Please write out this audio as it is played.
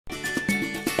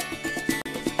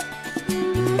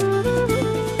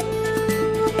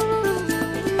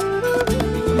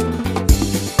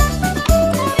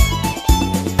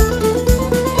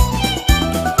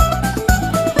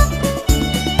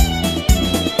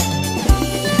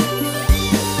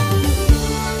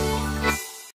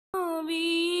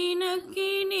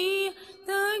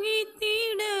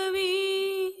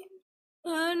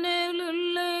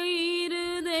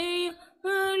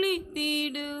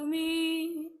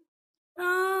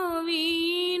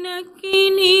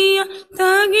அக்கினியா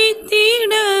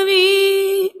தகித்திடவே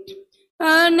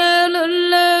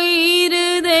அனலுள்ள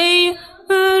இருதயம்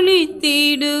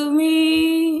அழித்திடுமே.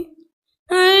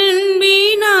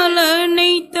 அன்பினால்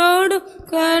அனைத்தோடும்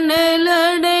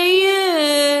கனலடைய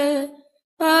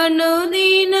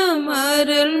அனுதினம்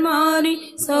அருள் மாறி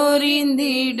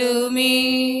சொரிந்திடுமே.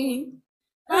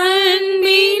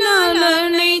 அன்பினால்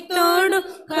அனைத்தோடும்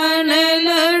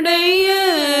கனலடைய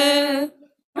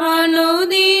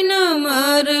அனுதினம்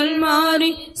அருள்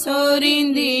மாறி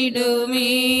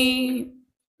சொரிந்திடுமே.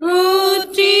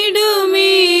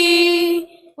 ஊற்றிடுமே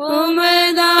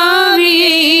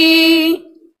உமதாவியை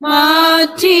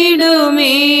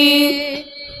மாற்றிடுமே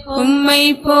உம்மை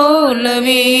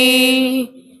போலவே.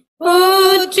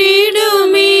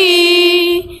 ஊற்றிடுமே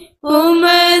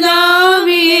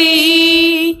உமதாவியை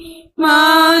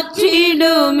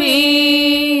மாற்றிடுமே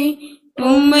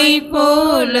உம்மை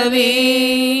போலவே.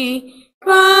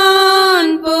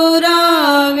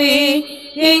 வான்புறாவே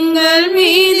எங்கள்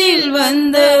மீதில்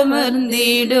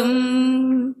வந்தமர்ந்திடும்.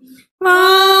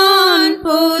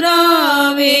 வான்புறாவே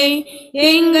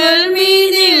எங்கள்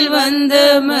மீதில்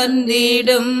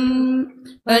வந்தமர்ந்திடும்.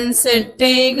 வன்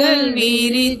செட்டைகள்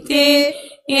வீரித்தே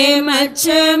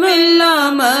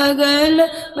ஏமச்சமெல்லாம் அகல.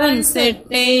 வன்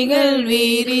செட்டைகள்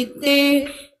வீரித்தே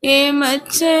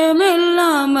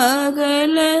ஏமச்சமெல்லாம்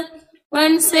அகல.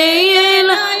 வன்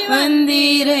செயலாய்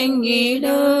வந்திறங்கிடும்.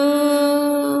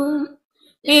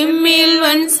 எம்மில்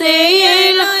வன்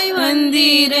செயலாய்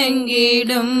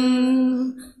வந்திறங்கிடும்.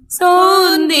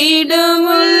 சோர்ந்திடும்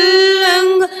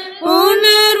உள்ளங்க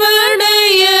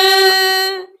உணர்வடைய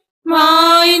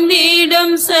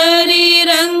மாய்ந்திடும்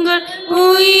சரீரங்கள்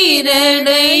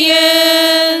உயிரடைய.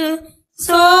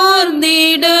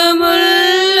 சோர்ந்திடும்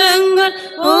உள்ளங்கள்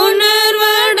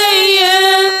உணர்வடைய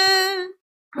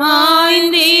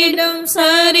மாய்ந்திடும்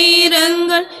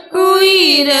சரீரங்கள்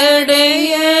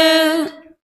உயிரடைய.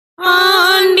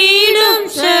 ஆண்டிடும்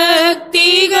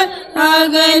சக்திகள்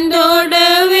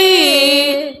அகன்றோடவே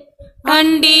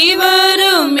அண்டி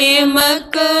வரும்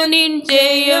எமக்கு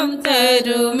நிச்சயம்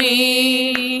தருமே.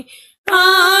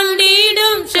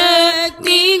 ஆண்டிடும்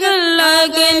சக்திகள்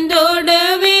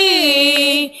அகன்றோடவே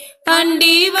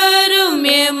அண்டி வரும்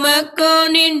எமக்கு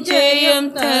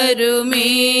நிச்சயம்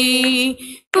தருமே.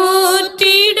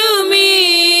 ஊற்றிடுமே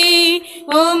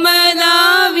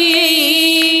உமதாவியை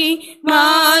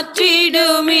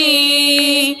மாற்றிடுமே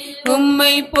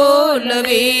உம்மை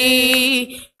போலவே.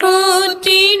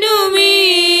 ஊற்றிடுமே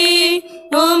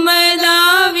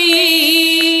உமதாவியை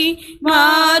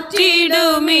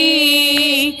மாற்றிடுமே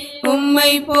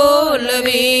உம்மை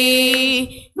போலவே.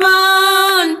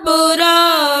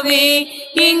 வான்புறாவே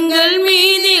எங்கள்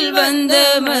மீதில்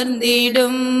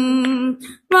வந்தமர்ந்திடும்.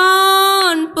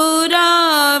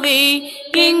 வான்புறாவே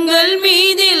எங்கள்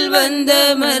மீதில்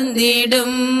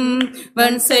வந்தமர்ந்திடும்.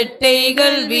 வன்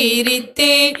செட்டைகள்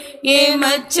வீரித்தே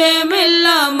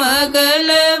ஏமச்சமெல்லாம்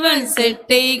அகல. வன்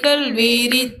செட்டைகள்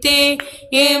வீரித்தே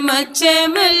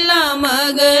ஏமச்சமெல்லாம்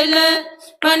அகல.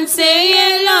 வன்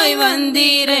செயலாய்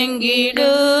வந்திறங்கிடும்.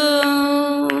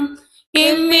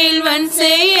 எம்மில் வன்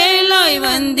செயலாய்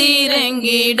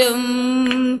வந்திறங்கிடும்.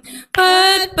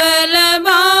 பற்பல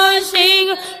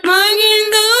பாஷைகள்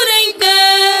மகிழ்ந்துரைக்க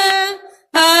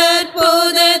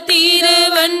அற்புத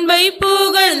திருவன்பை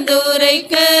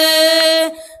புகழ்ந்துரைக்க.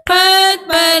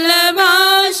 பற்பல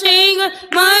பாஷைகள்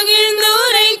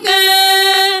மகிழ்ந்துரைக்க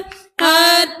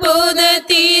அற்புத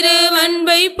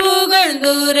திருவன்பை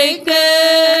புகழ்ந்துரைக்க.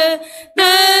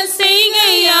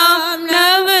 நற்செய்கையாம்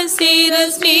நவ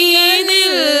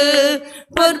சிரஸ்ரீயதில்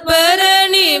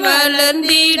பொற்பரணி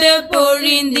வளர்ந்திட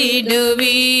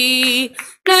பொழிந்திடுவி.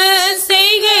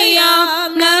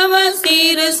 நற்செய்கையாம் நவ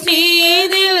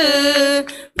சிரஸ்ரீயதில்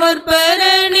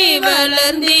பொற்பரணி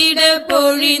வளர்ந்திட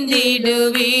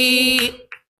பொழிந்திடுவி.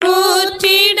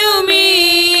 ஊற்றிடுமே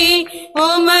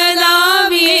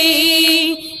உமதாவியை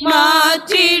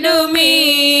மாற்றிடுமே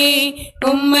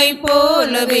உம்மை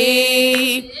போலவே.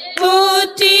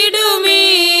 ஊற்றிடுமே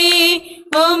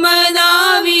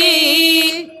உமதாவியை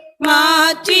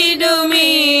மாற்றிடுமே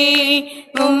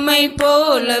உம்மை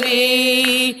போலவே.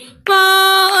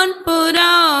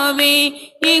 வான்புறாவே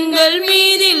எங்கள்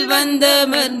மீதில்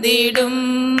வந்தமர்ந்திடும்.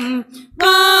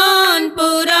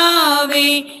 வான்புறாவே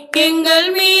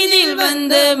எங்கள் மீதில்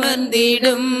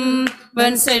வந்தமர்ந்திடும்.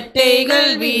 வன்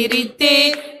செட்டைகள்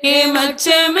வீரித்தே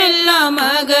ஏமச்சமெல்லாம்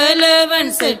அகல.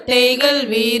 வன் செட்டைகள்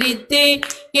வீரித்தே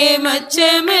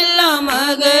ஏமச்சமெல்லாம்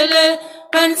அகல.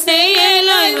 வன்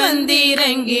செயலாய்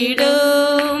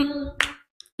வந்திறங்கிடும்.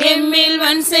 எம்மில்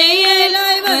வன்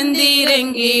செயலாய்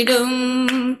வந்திறங்கிடும்.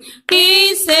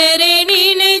 ஈசரே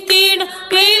நினைத்திடும்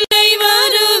வேலை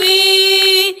வருவே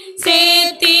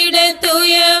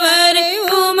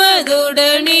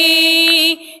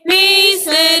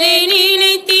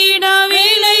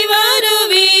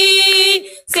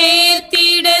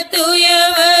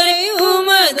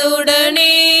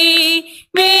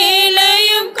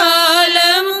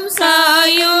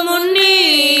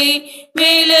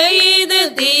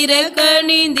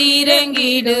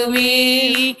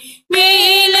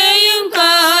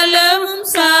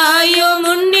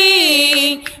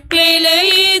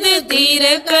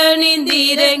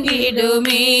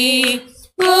வந்திறங்கிடுமே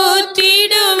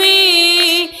ஊற்றிடுமே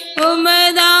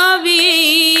உமதாவியை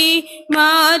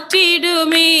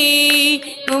மாற்றிடுமே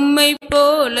உம்மை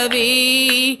போலவே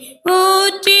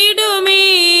ஊற்றிடுமே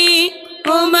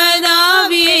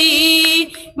உமதாவியை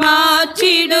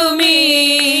மாற்றிடுமே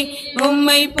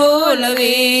உம்மை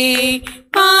போலவே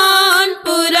பான்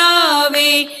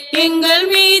புறாவே எங்கள்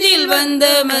மீதில்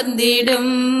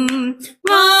வந்தமர்ந்திடும்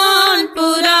வான்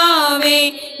புறாவே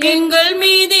எங்கள்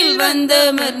மீதில்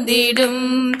வந்தமர்ந்திடும்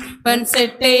வன்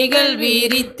செட்டைகள்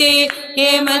வீரித்தே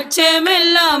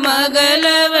ஏமச்சமெல்லாம் அகல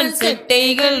வன்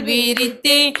செட்டைகள்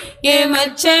வீரித்தே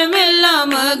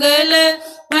ஏமச்சமெல்லாம் அகல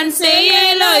வன்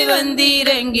செயலாய்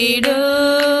வந்திறங்கிடும்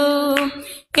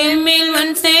எம்மில்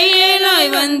வன்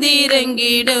செயலாய்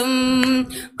வந்திறங்கிடும்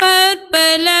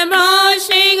பற்பல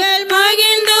பாஷைகள்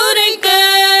மகிழ்ந்துரைக்க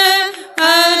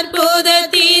அற்புத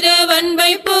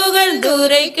திருவன்பை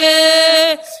புகழ்ந்துரைக்க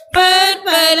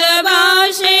பற்பல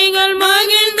பாஷைகள்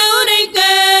மகிழ்ந்துரைக்க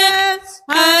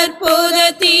அற்புத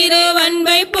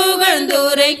திருவன்பை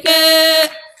புகழ்ந்துரைக்க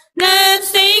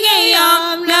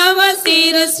நற்செய்கையாம் நவ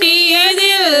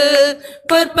சிறுசியதில்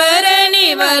பொற்பரணி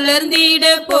வளர்ந்திட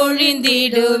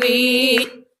பொழிந்திடுவே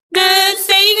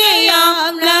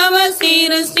நற்செய்கையாம் நவ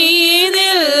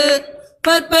சிறுசியதில்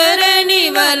பொற்பரணி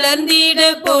வளர்ந்திட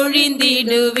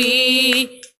பொழிந்திடுவே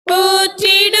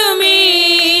ஊற்றிடுமே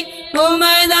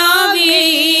உமதாவியை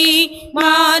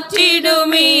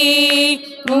மாற்றிடுமே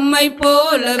உம்மை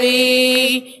போலவே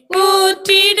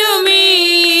ஊற்றிடுமே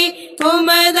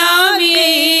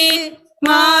உமதாவியை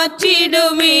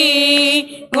மாற்றிடுமே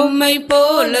உம்மை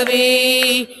போலவே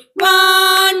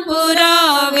வான்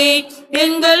புறாவே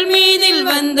எங்கள் மீதில்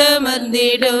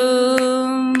வந்தமர்ந்திடும்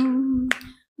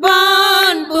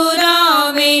வான்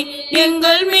புறாவே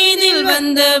எங்கள் மீதில்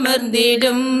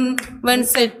வந்தமர்ந்திடும் வன்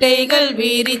செட்டைகள்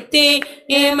வீரித்தே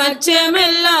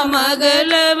ஏமச்சமெல்லாம்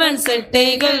அகல வன்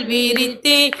செட்டைகள்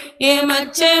வீரித்தே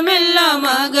ஏமச்சமெல்லாம்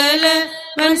அகல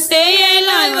வன்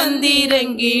செயலாய்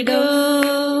வந்திறங்கிடும்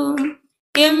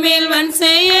எம்மில் வன்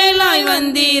செயலாய்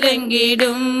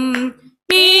வந்திறங்கிடும்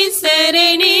ஈசரை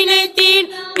நினைத்தீர்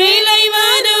விலை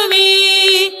வருவே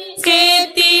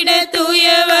சேர்த்திட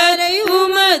தூயவரை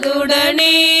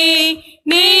உமதுடனே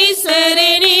நீசரை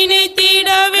நினைத்திட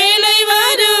விலை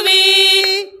வருவே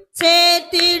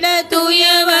சேர்த்திட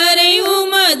தூயவரை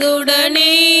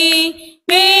உமதுடனே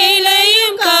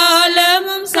வேலையும்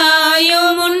காலமும்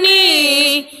சாயும் முன்னே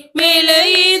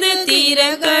வேலைது தீர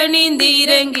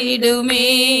கணிந்திறங்கிடுமே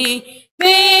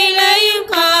வேலையும்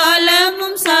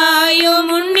காலமும் சாயும்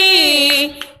முன்னே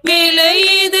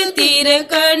வேலைது தீர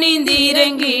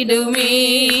கணிந்திறங்கிடுமே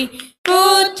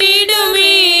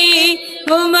ஊற்றிடுமே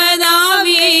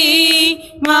உமதாவியை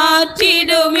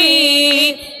மாற்றிடுமே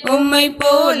உம்மை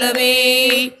போலவே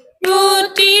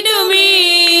ஊற்றிடுமே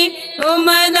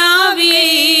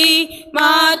உமதாவியை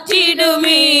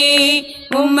மாற்றிடுமே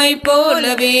உம்மை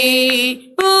போலவே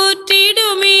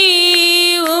ஊற்றிடுமே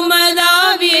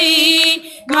உமதாவியை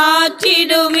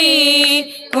மாற்றிடுமே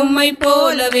உம்மை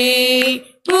போலவே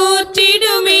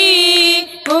ஊற்றிடுமே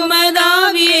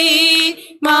உமதாவியை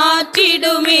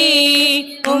மாற்றிடுமே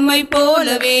உம்மை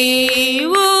போலவே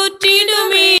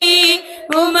ஊற்றிடுமே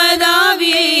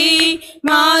உமதாவியை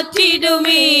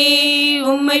மாற்றிடுமே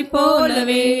உம்மை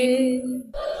போலவே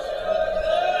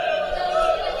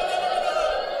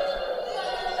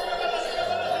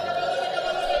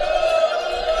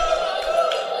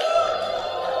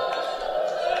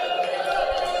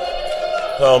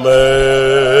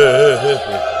Amen.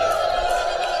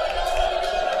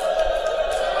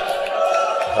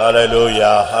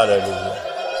 Hallelujah, hallelujah.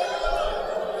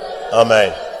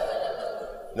 Amen.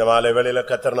 இந்த மாலை வேளையில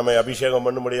கர்த்தர் நம்மை அபிஷேகம்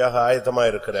பண்ணும்படியாக ஆயத்தமா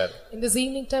இருக்கிறார். In this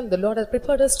evening time the Lord has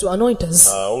prepared us to anoint us.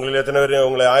 உங்களில் எத்தனை பேர்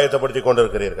உங்களை ஆயத்தப்படுத்திக்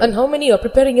கொண்டிருக்கிறீர்கள்? And how many are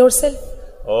preparing yourself?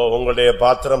 உங்களுடைய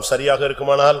பாத்திரம் சரியாக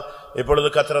இருக்குமானால் இப்பொழுது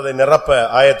கர்த்தர் அதை நிரப்ப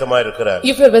ஆயத்தமா இருக்கிறார்.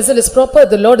 If your vessel is proper,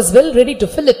 the Lord is well ready to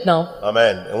fill it now.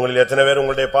 Amen. உங்களில் எத்தனை பேர்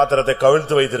உங்களுடைய பாத்திரத்தை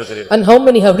கவிழ்த்து வைத்திருக்கிறீர்கள்? And how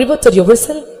many have reverted your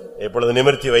vessel? இப்பொழுது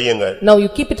நிமிர்த்தி வையுங்கள். Now you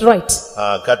keep it right.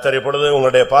 கர்த்தர் இப்பொழுது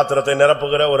உங்களுடைய பாத்திரத்தை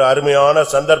நிரப்புகிற ஒரு அருமையான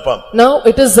சந்தர்ப்பம். Now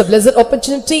it is a blessed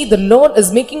opportunity. The Lord is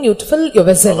making you to fill your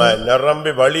vessel. Amen.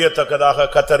 நிரம்பி வழியத்தக்கதாக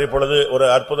கர்த்தர் இப்பொழுது ஒரு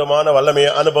அற்புதமான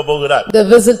வல்லமையை அனுபவிக்கிறார். The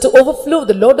vessel to overflow,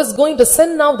 the Lord is going to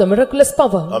send now the miraculous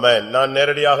power. Amen. நான்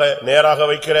நேராக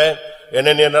வைக்கிறேன்.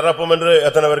 என்னை நீ நிரப்பும் என்று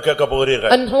எத்தனை பேர் கேட்க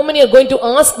போகிறீர்கள்? And how many are going to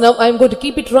ask now? I am going to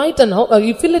keep it right, and how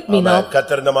you fill it me now?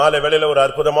 கர்த்தர் இந்த மாலை வேளையில ஒரு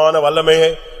அற்புதமான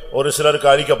வல்லமையை ஒரு சிலருக்கு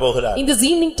அளிக்க போகிறார். In this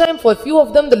evening time for a few of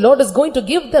them the Lord is going to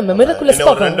give them a miraculous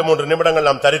power. இன்னும் 2-3 நிமிடங்கள்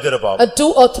நாம் தரித்திருப்போம். 2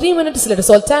 or 3 minutes let us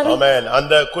all tarry. ஆமென்.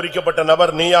 அந்த குறிக்கப்பட்ட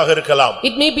நபர் நீயாக இருக்கலாம்.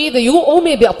 It may be the you or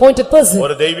may be appointed person.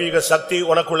 ஒரு தெய்வீக சக்தி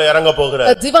உனக்குள்ள இறங்க போகிறது.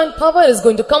 A divine power is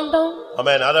going to come down.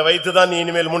 ஆமென். அதை வைத்து தான் நீ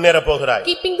இனிமேல் முன்னேற போகிறாய்.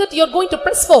 Keeping that you are going to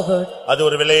press forward. அது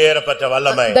ஒரு விலையேறப்பட்ட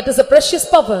வல்லமை. That is a precious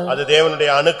power. அது தேவனுடைய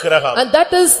அனுக்கிரகம். And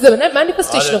that is the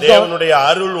manifestation of God. தேவனுடைய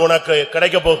அருள் உனக்கு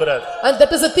கிடைக்க போகிறது. And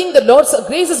that is the thing the Lord's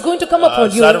grace is going to come upon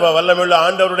you. சர்வ வல்லமையுள்ள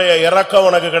ஆண்டவருடைய இரக்கம்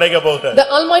உனக்கு கிடைக்க போகிறது. The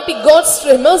Almighty God's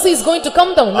mercy is going to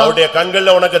come down now. அவருடைய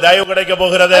கண்கள்ல உனக்கு தயவு கிடைக்க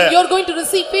போகிறது. And you are going to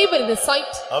receive favor in His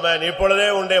sight. ஆமென். இப்பொழுதே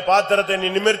உன்னுடைய பாத்திரத்தை நீ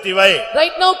நிமிர்த்தி வை.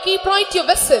 Right now keep right your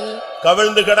vessel.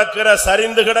 கவிழ்ந்து கிடக்கிற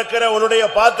சரிந்து கிடக்கிற உன்னுடைய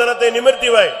பாத்திரத்தை நிமிர்த்தி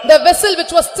வை. The vessel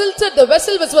which was tilted, the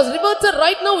vessel which was reverted,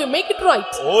 right now you make it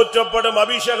right. ஊற்றப்படும்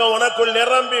அபிஷேகம் உனக்குள்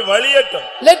நிரம்பி வழியட்டும்.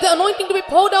 Let the anointing to be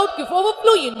poured out give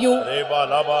overflow in you. ரேபா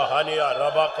லபா ஹனியா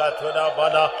ரபா கத்வதா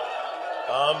பனா.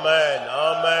 ஆமென்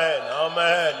ஆமென்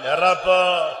ஆமென். நிரப்ப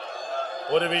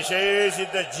ஒரு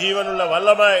விசேஷித்த ஜீவனுள்ள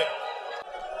வல்லமை.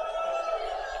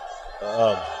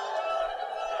 ஆமென்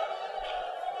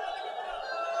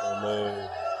ஆமென்.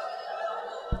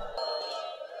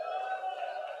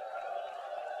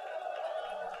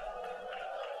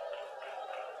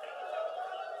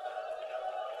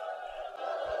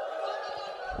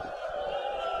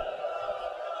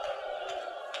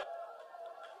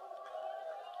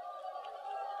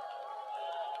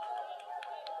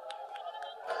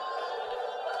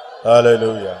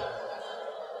 Hallelujah.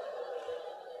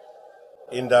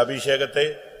 இந்த அபிஷேகத்தை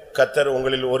கர்த்தர்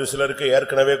உங்களில் ஒரு சிலருக்கு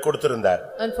ஏற்கனவே கொடுத்திருந்தார்.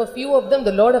 And for few of them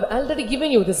the Lord have already given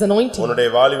you this anointing. உன்னுடைய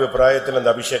வாலிப பிராயத்தில் அந்த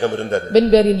அபிஷேகம் இருந்தது. When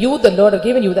we are in youth the Lord have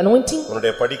given you the anointing.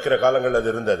 உன்னுடைய படிக்கிற காலங்களில் அது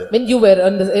இருந்தது. When you were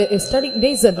in the studying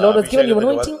days the Lord has given you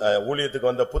anointing. ஊழியத்துக்கு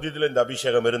வந்த புதிதில இந்த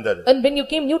அபிஷேகம் இருந்தது. And when you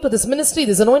came new to this ministry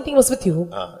this anointing was with you.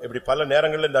 இப்படி பல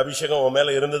நேரங்களில் இந்த அபிஷேகம் உன்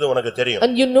மேல இருந்தது உனக்கு தெரியும்.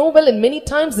 And you know well in many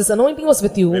times this anointing was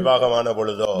with you. விவாகமான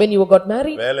பொழுதோ, when you got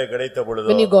married, வேலை கிடைத்த பொழுதோ,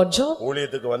 when you got job,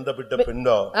 ஊழியத்துக்கு வந்த பிட்ட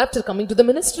பின்னோ, after coming to the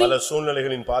ministry, பல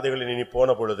சூழ்நிலைகளின் பாதைகளில் நீ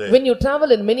போன பொழுது, when you travel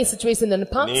in many situations and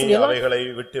paths in your life, அவைகளை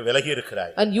விட்டு விலகி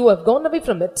இருக்கிறாய். and you have gone away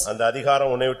from it. அந்த அதிகாரம்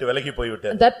உன்னை விட்டு விலகி போய்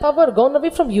விட்டது. That power gone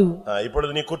away from you.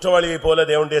 இப்பொழுது நீ குற்றவாளியைப் போல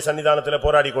தேவனுடைய சன்னிதானத்திலே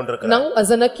போராடி கொண்டிருக்கிறாய். Now as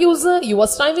an accuser you are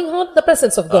striving hard in the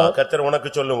presence of God. கர்த்தர்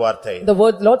உனக்கு சொல்லும் வார்த்தை, the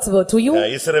word Lord's word to you,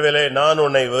 இஸ்ரவேலே நான்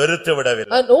உன்னை வெறுத்து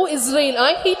விடவில்லை. and O Israel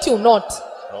I hate you not.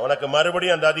 உனக்கு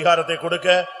மறுபடியும் அந்த அதிகாரத்தை கொடுக்க,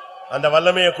 அந்த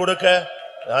வல்லமையை கொடுக்க,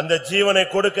 அந்த ஜீவனை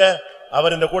கொடுக்க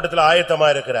அவர் இந்த கூட்டத்தில் ஆயத்தமா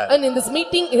இருக்கிறார். And in this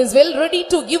meeting he is well ready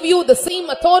to give you the same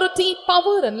authority,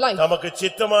 power and life. நமக்கு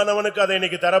சித்தமானவனுக்கு அதை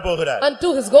இன்னைக்கு தரப்போகிறார். And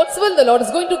to his God's will the Lord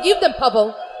is going to give them power.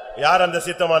 யார் அந்த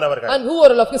சித்தமானவர்கள்? And who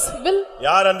are of his will?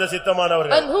 யார் அந்த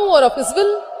சித்தமானவர்கள்? And who are of his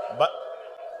will?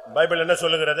 Bible என்ன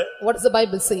சொல்லுகிறது? What does the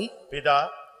Bible say? பிதா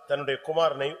தன்னுடைய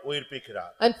குமாரனை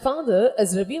உயிர்ப்பிக்கிறார். And father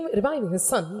is reviving his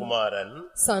son. Kumaran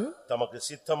son தமக்கு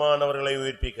சித்தமானவர்களை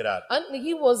உயிர்ப்பிக்கிறார். And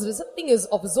he was resurrecting his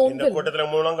of his own will. இந்த கூட்டத்துல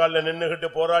முழங்கால்ல நின்னுகிட்டு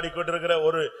போராடிக்கிட்டு இருக்கிற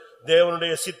ஒரு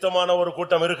தேவனுடைய சித்தமான ஒரு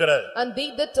கூட்டம் இருக்கிறது. And they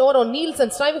that are on kneels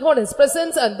and striving hard in his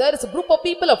presence, and there is a group of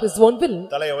people of his own will.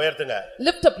 தலையை உயர்த்துங்க.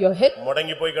 Lift up your head.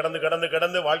 முடங்கி போய்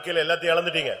கடந்து வாழ்க்கையில எல்லாத்தையும்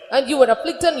இழந்துட்டீங்க. And you were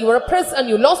afflicted and you were oppressed and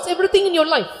you lost everything in your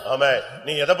life. ஆமென்.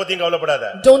 நீ எதை பத்தியும்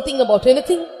கவலைப்படாத. Don't think about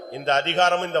anything. இந்த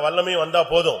அதிகாரம் இந்த வல்லமையும் வந்தா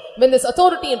போதும். When this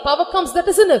authority and power comes, that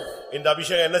is enough. இந்த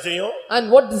அபிஷேகம் என்ன செய்யும்? And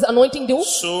what does anointing do?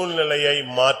 சூழ்நிலையை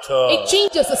மாற்றும். It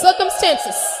changes the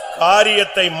circumstances.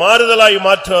 காரியத்தை மாறுதலாய்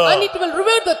மாற்றும். And it will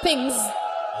revert the things.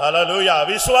 ஹல்லேலூயா.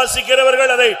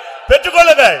 விசுவாசிக்கிறவர்கள் அதை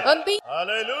பெற்றுக்கொள்ளுங்கள்.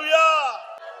 ஹல்லேலூயா.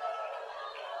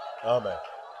 ஆமென்.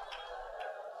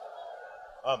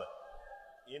 ஆமென்.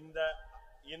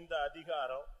 இந்த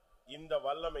அதிகாரம் இந்த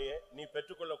வல்லமையை நீ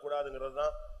பெற்றுக்கொள்ள கூடாதுங்கிறது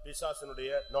தான்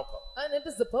பிசாசினுடைய நோக்கம். And it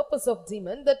is the purpose of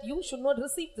demon that you should not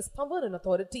receive this power and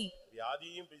authority.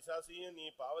 வியாதியும் பிசாசையும் நீ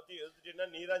பாவத்தையும் எதிர்த்துட்டீனா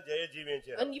நீ தான் ஜெய ஜீவியம்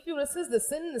செய்யணும். And if you resist the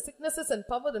sin, the sicknesses and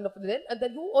power and of the dead, and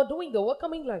then you are doing the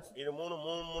overcoming life. இது மூணு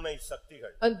முனை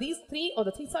சக்திகள். And these three are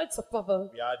the three sides of power.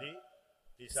 வியாதி,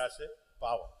 பிசாசு,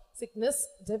 பாவம். Sickness,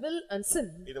 devil and sin.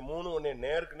 இது மூணு உன்னை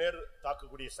நேருக்கு நேர்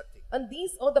தாக்கக்கூடிய சக்தி. And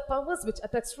these are the powers which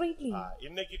attack straightly.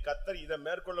 இன்னைக்கு கர்த்தர் இத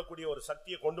மேற்கொள்ளக்கூடிய ஒரு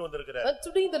சக்தியை கொண்டு வந்திருக்கிறார். And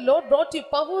today the Lord brought you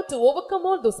power to overcome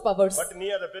all those powers. But நீ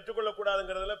அத பெற்றுக்கொள்ள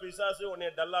கூடாதுங்கிறதுல பிசாசு உன்னை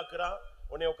டல்லாக்குறான்,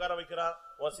 உன்னை உட்கார வைக்கிறான்,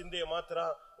 உன் சிந்தையை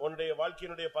மாத்துறான், உன்னுடைய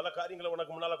வாழ்க்கையினுடைய பல காரியங்களை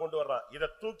உனக்கு முன்னால கொண்டு வர்றான்.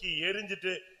 இத தூக்கி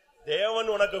எறிஞ்சிட்டு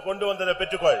தேவன் உனக்கு கொண்டு வந்ததை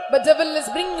பெற்றுக்கொள். But devil is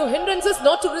bringing you hindrances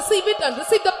not to receive it and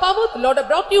receive the power the Lord has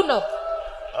brought you now.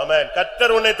 ஆமென்.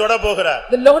 கர்த்தர் உன்னை தொட போகிறார்.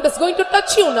 The Lord is going to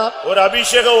touch you now. ஒரு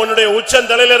அபிஷேகம் உன்னுடைய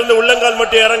உச்சந்தலையில இருந்து உள்ளங்கால்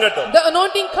மட்டும் இறங்கட்டும். The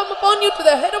anointing come upon you to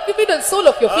the head of your feet and sole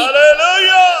of your feet.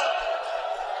 Hallelujah.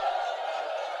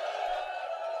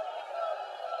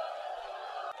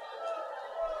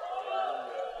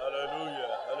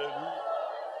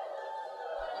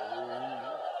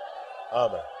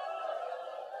 ஆமென்.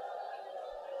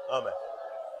 ஆமென்.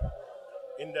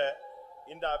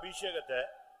 இந்த அபிஷேகத்தை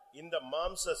இந்த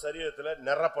மாம்ச சரீரத்துல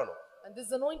நிரப்பணும். And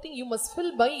this anointing you must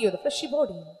fill by your fleshy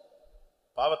body.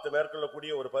 பாவத்தை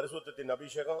மேற்கொள்ளக்கூடிய ஒரு பரிசுத்தத்தின்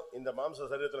அபிஷேகம் இந்த மாம்ச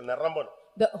சரீரத்துல நிரம்பணும்.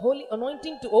 The holy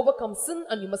anointing to overcome sin,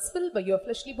 and you must fill by your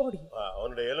fleshly body.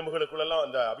 உன்னுடைய எலும்புகளுக்குள்ள எல்லாம்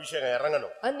அந்த அபிஷேகம்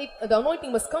இறங்கணும். And the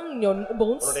anointing must come in your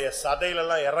bones. உன்னுடைய சதையில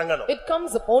எல்லாம் இறங்கணும். It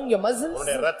comes upon your muscles.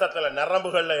 உன்னுடைய இரத்தத்துல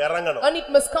நரம்புகள்ல இறங்கணும். And it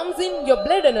must comes in your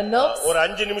blood and nerves. ஒரு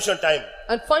 5 நிமிஷம் டைம்.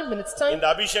 And 5 minutes time. இந்த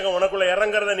அபிஷேகம் உனக்குள்ள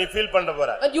இறங்கறதை நீ ஃபீல் பண்ண போற.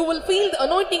 And you will feel the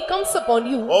anointing comes upon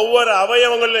you. ஒவ்வொரு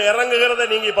அவயவங்கள்ல இறங்குகிறதை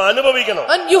நீங்க இப்ப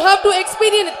அனுபவிக்கணும். And you have to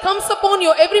experience it comes upon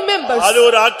your every member. அது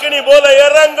ஒரு அக்கினி போல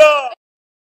இறங்கும்.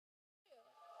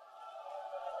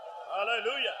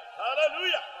 Hallelujah,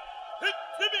 hallelujah.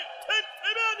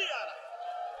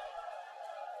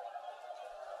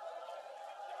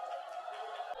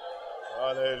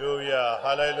 Hallelujah,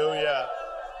 hallelujah,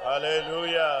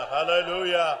 hallelujah,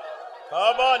 hallelujah.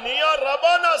 Aba niya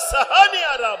rabana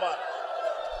sahaniya raba.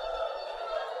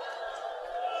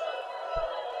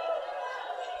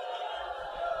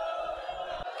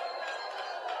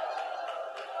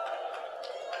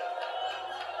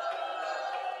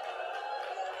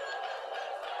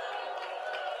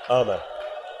 ஆமென்.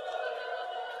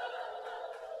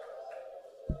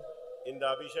 இந்த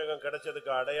அபிஷேகம்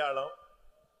கிடைச்சதுக்கு அடையாளம்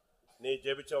நீ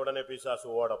ஜெபிச்ச உடனே பிசாசு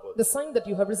ஓட போகுது. The sign that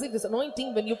you have received this anointing,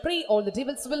 when you pray all the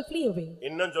devils will flee away.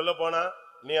 இன்னும் சொல்ல போனா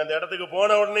நீ அந்த இடத்துக்கு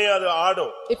போன உடனே அது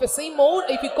ஆடும். If you say more,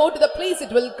 if you go to the place,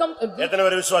 it will come. எத்தனை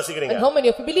பேர் விசுவாசிக்கிறீங்க? And how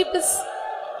many of you believe this?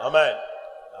 ஆமென்.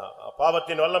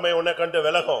 பாவத்தின் வல்லமை உன்னை கண்டு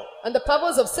விலகும். And the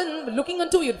powers of sin looking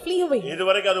unto you flee away.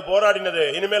 இதுவரைக்கும் அது போராடினது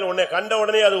இனிமேல் உன்னை கண்ட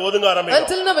உடனே அது ஒதுங்க ஆரம்பிக்கும்.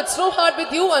 Until now it's so hard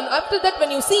with you, and after that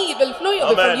when you see it will flow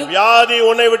away from you. வியாதி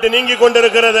உன்னை விட்டு நீங்கி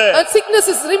கொண்டிருக்கிறது. And sickness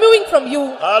is removing from you.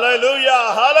 Hallelujah,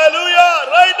 hallelujah.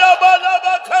 Raida bala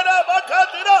bakara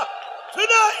bakadira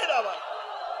tunairava.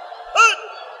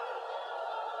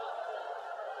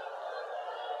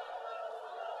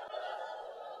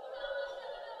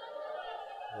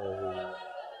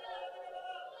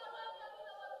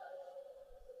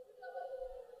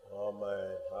 Amen.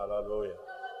 Hallelujah.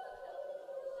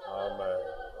 Amen.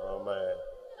 Amen.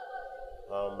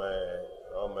 Amen.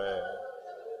 Amen.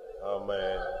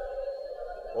 Amen.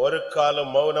 ஒரு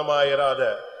காலம் மௌனமாயிராத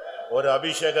ஒரு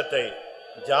அபிஷேகத்தை,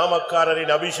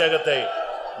 ஜாமக்காரரின் அபிஷேகத்தை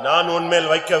நான்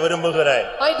உன்மேல் வைக்க விரும்புகிறேன்.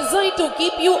 I desire to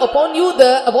keep you upon you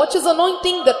the watch's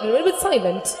anointing that will be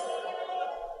silent.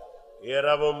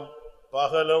 இரவும்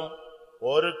பகலும்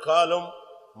ஒரு காலம்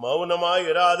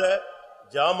மௌனமாயிராத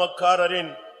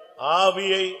ஜாமக்காரரின்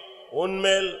ஆவியை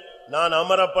உன்மேல் நான்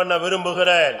அமர பண்ண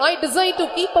விரும்புகிறேன். I desire to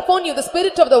keep upon you the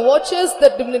spirit of the watchers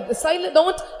that will be silent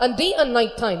not and day and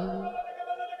night time.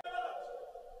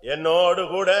 என்னோடு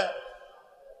கூட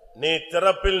நீ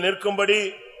திறப்பில் நிற்கும்படி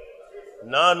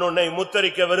நான் உன்னை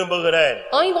முத்தரிக்க விரும்புகிறேன்.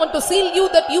 I want to seal you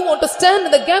that you want to stand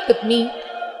in the gap with me.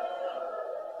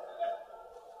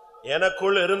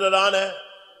 எனக்குள் இருந்ததான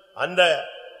அந்த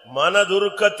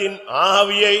மனதுருக்கத்தின்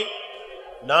ஆவியை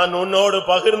நான் உன்னோடு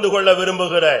பகிர்ந்து கொள்ள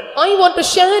விரும்புகிறேன். I want to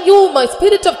share you my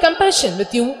spirit of compassion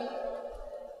with you.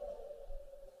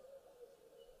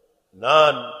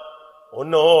 நான்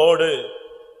உன்னோடு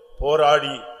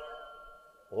போராடி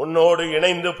உன்னோடு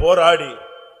இணைந்து போராடி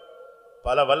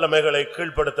பல வல்லமைகளை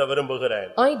கீழ்ப்படுத்த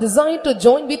விரும்புகிறேன். I desire to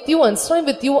join with you and strive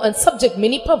with you and subject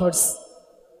many powers.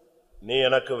 நீ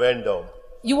எனக்கு வேண்டும்.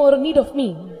 You are in need of me.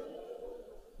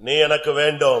 நீ எனக்கு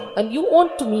வேண்டும். And you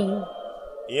want to me.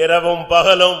 இரவும்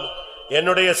பகலும்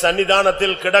என்னுடைய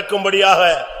சன்னிதானத்தில் கிடக்கும்படியாக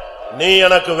நீ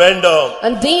எனக்கு வேண்டும்.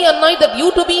 And day and night that you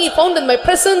to be found in my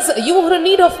presence, you are in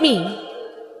need of me.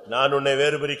 நான் உன்னை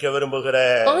வேறுபிரிக்க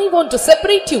விரும்புகிறேன். I want to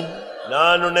separate you.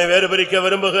 நான் உன்னை வேறுபிரிக்க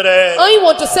விரும்புகிறேன். I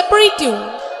want to separate you.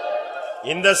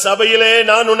 இந்த சபையிலே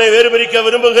நான் உன்னை வேறுபிரிக்க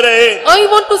விரும்புகிறேன். I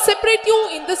want to separate you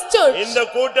in this church. இந்த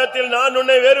கூட்டத்தில் நான்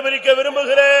உன்னை வேறுபிரிக்க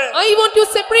விரும்புகிறேன். I want to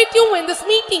separate you in this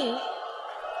meeting.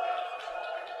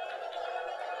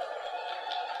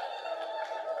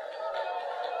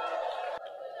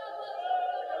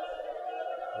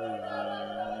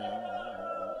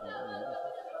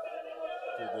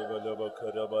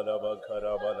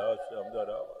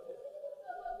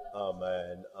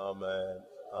 Amen. Amen.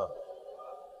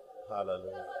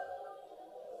 Hallelujah.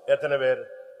 எத்தனை பேர்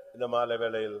இந்த மாலை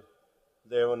வேளையில்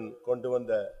தேவன் கொண்டு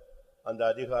வந்த அந்த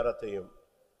அதிகாரத்தையும்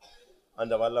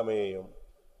அந்த வல்லமையையும்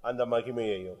அந்த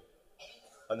மகிமையையும்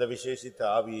அந்த விசேஷித்த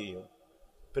ஆவியையும்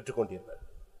பெற்றுக்கொண்டீர்கள்?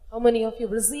 How many of you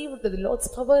received the Lord's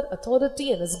power, authority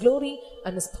and his glory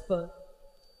and his power?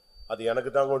 அது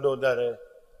எனக்கு தான் கொண்டு வந்தாரு,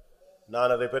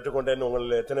 நான் அதை பெற்றுக்கொண்டேன்னு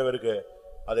உங்களில் எத்தனை பேருக்கு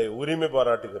அதை உரிமை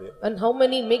பாராட்டுகிறேன். And how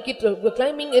many make it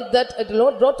claiming it that the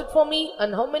Lord brought it for me, and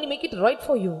how many make it right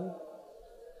for you?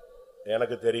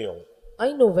 எனக்கு தெரியும். I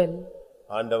know well.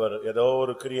 ஆண்டவர் ஏதோ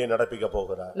ஒரு கிரியை நடப்பிக்க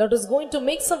போகிறார். Lord is going to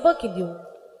make some work in you.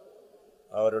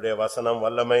 அவருடைய வசனம்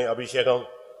வல்லமை அபிஷேகம்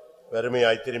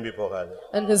வெறுமையாய் திரும்பி போகாது.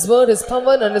 And his word is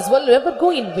power, and his word never go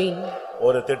in vain.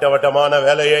 ஒரு திட்டவட்டமான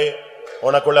வேலையை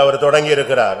உனக்குள்ள அவர் தொடங்கி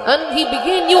இருக்கிறார். And he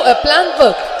began you a planned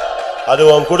work. அது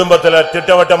உன் குடும்பத்துல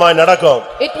திட்டவட்டமாய் நடக்கும்.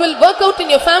 It will work out in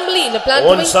your family in a planned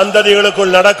way. உன்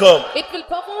சந்ததிகளுக்குள் நடக்கும். It will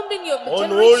perform in your generation.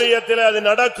 உன் ஊழியத்திலே அது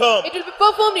நடக்கும். It will be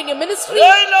performed in your ministry.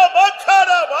 ஏலோ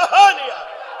பக்கரா மஹானியா.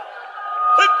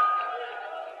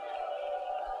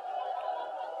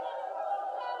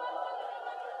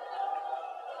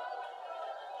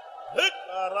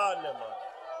 ஹிக்கரானமா.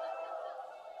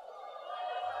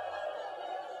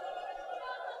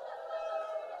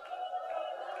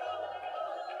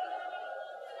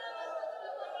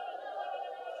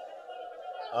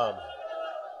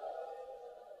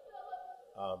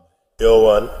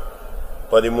 யோவான்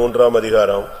 13ஆம்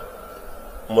அதிகாரம்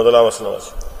முதலாம் வசனம்.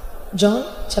 John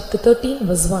chapter 13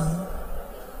 verse 1.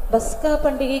 பஸ்கா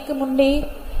பண்டிகைக்கு முன்னே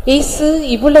இயேசு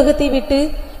இவ்வுலகத்தை விட்டு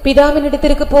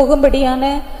பிதாவினிடத்திற்கு போகும்படியான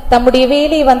தம்முடைய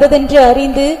வேலை வந்ததென்று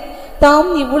அறிந்து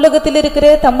தாம் இவ்வுலகத்தில் இருக்கிற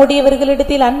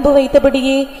தம்முடையவர்களிடத்தில் அன்பு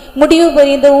வைத்தபடியே முடிவு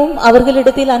பரியந்தமும்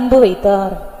அவர்களிடத்தில் அன்பு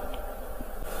வைத்தார்.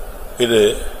 இது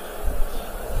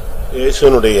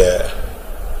இயேசுனுடைய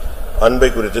அன்பை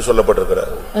குறித்து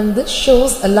சொல்லப்பட்டிருக்கிறது. And this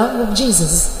shows a love of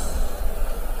Jesus.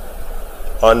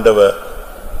 ஆண்டவர்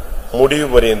முடிவு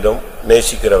பரியந்தம்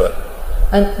நேசிக்கிறவர்.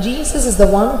 And Jesus is the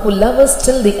one who loves us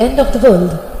till the end of the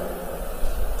world.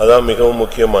 அதான் மிகவும்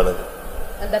முக்கியமானது.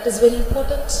 And that is very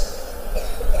important.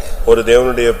 ஒரு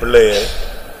தேவனுடைய பிள்ளையை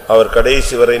அவர்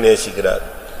கடைசி வரை நேசிக்கிறார்.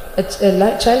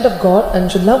 A child of God and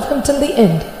should love him till the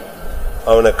end.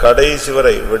 அவனை கடைசி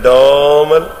வரை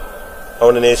விடாமல்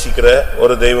அவனை நேசிக்கிற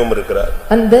ஒரு தெய்வம் இருக்கிறார்.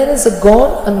 And there is a God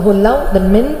and who love the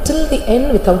men till the end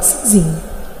without ceasing.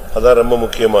 அதான் ரொம்ப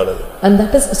முக்கியமானது. And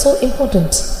that is so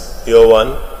important.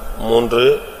 யோவான்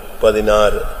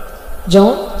 3:16.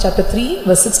 John chapter 3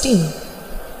 verse 16.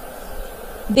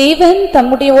 தேவன்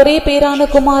தம்முடைய ஒரே பேரான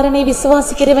குமாரனை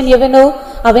விசுவாசிக்கிறவன் எவனோ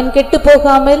அவன் கெட்டு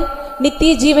போகாமல்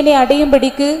நித்திய ஜீவனை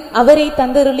அடையும்படிக்கு அவரை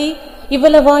தந்தருளி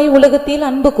இவ்வளவாய் உலகத்தில்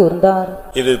அன்பு கூர்ந்தார்.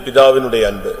 இது பிதாவினுடைய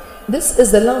அன்பு. This is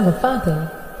the love of Father.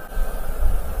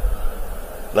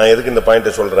 நான் எதுக்கு இந்த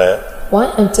பாயிண்ட சொல்றேன்? Why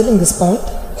I am telling this point?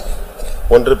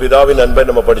 ஒன்று பிதாவின் அன்பை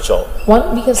நம்ம படிச்சோம். One,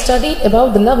 we have studied about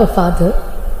the love of Father.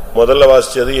 முதல்ல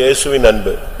வாசிச்சது இயேசுவின்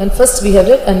அன்பு. And first we have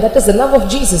read, and that is the love of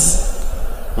Jesus.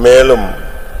 மேலும்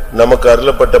நமக்கு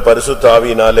அருளப்பட்ட பரிசுத்த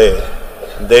ஆவியினாலே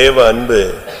தேவ அன்பு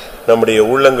நம்முடைய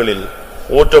உள்ளங்களில்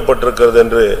ஊற்றப்பட்டிருக்கிறது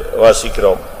என்று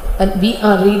வாசிக்கிறோம். And we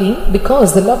are reading, because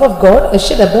the love of God is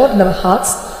shed abroad in our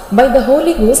hearts by the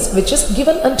Holy Ghost which is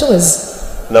given unto us.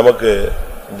 நமக்கு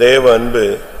தேவ அன்பு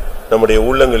நம்முடைய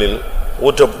உள்ளங்களில்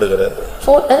ஊற்றப்படுகிறது.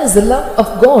 For as the love of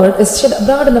God is shed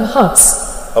abroad in our hearts.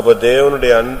 அப்ப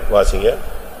தேவனுடைய அன்பு வாசிங்க.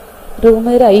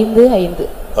 ரோமர் 5:5.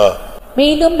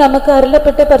 மேலும் நமக்கு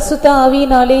அருளப்பட்ட பரிசுத்த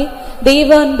ஆவியினாலே தேவ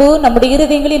அன்பு நம்முடைய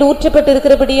இருதயங்களில்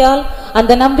ஊற்றப்பட்டிருக்கிறபடியால்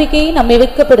அந்த நம்பிக்கை நம்மை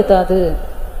வெட்கப்படுத்தாது.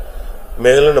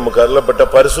 மேலும் நமக்கு அருளப்பட்ட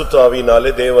பரிசுத்த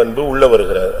ஆவியினாலே தேவ அன்பு உள்ள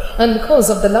வருகிறது. And because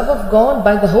of the love of God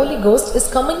by the Holy Ghost is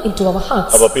coming into our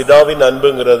hearts. அப்ப பிதாவின்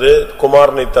அன்புங்கிறது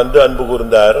குமாரனை தந்து அன்பு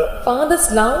கூர்ந்தார். Father's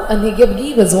love, and he gave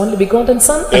his only begotten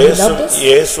son, and he loved us.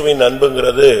 இயேசுவின்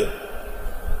அன்புங்கிறது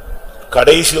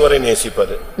கடைசி வரை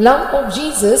நேசிப்பது. Love of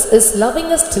Jesus is loving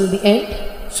us till the end.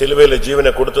 சிலுவையில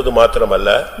ஜீவனை கொடுத்தது மாத்திரமல்ல,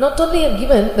 not only have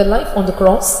given the life on the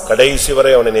cross, கடைசி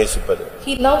வரை அவனை நேசிப்பது.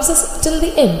 he loves us till the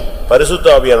end. பரிசுத்த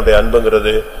ஆவியானுடைய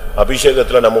அன்புங்கிறது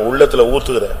அபிஷேகத்துல நம்ம உள்ளத்துல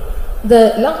ஊத்துகிற. The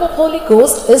love of Holy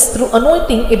Ghost is through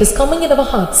anointing, it is coming in our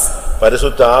hearts.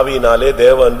 பரிசுத்த ஆவியினாலே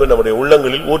தேவ அன்பு நம்முடைய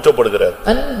உள்ளங்களில் ஊற்றப்படுகிறது.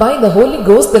 And by the Holy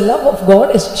Ghost the love of God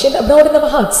is shed abroad in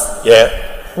our hearts.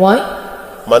 Why?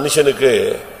 மனுஷனுக்கு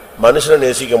மனுஷனை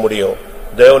நேசிக்க முடியும்,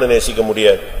 தேவனை நேசிக்க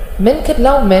முடியாது. Men can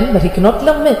love men, but he cannot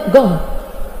love men, God.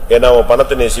 ஏன்னா அவன்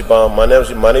பணத்தை நேசிப்பான்,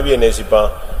 மனைவியை நேசிப்பான்,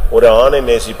 ஒரு ஆணை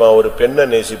நேசிப்பான், ஒரு பெண்ணை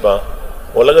நேசிப்பான்,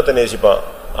 உலகத்தை நேசிப்பான்.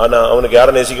 ஆனா அவனுக்கு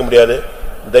யாரை நேசிக்க முடியாது?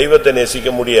 தெய்வத்தை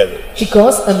நேசிக்க முடியாது.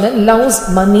 Because a man loves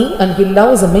money and he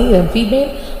loves a male and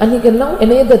female, and he can love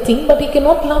any other thing, but he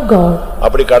cannot love God.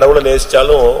 அப்படி கடவுளை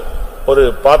நேசிச்சாலும் ஒரு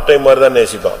பார்ட் டைம் மாதிரி தான்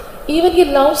நேசிப்பான். Even he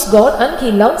loves God and he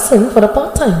loves him for a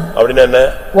part time. அப்படினா என்ன?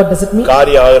 What does it mean?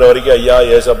 காரியம் ஆகுற வரைக்கும் ஐயா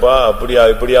ஏசப்பா அப்படியா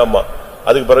இப்படியாமா,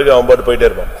 அதுக்கு பிறகு அவன் பாட்டு போயிட்டே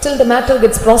இருப்பான். Till the matter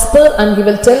gets prosper and he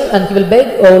will tell and he will beg,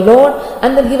 oh Lord, and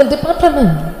then he will depart from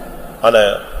him. ஆனா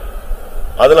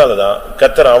அதனாலதான்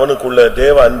கர்த்தர் அவனுக்குள்ள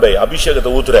தேவ அன்பை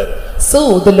அபிஷேகத்தை ஊத்துறாரு. So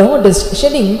the Lord is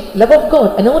shedding love of God,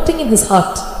 anointing in his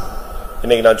heart.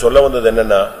 இன்னைக்கு நான் சொல்ல வந்தது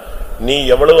என்னன்னா, நீ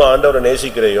எவ்வளவு ஆண்டவரை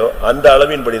நேசிக்கிறையோ அந்த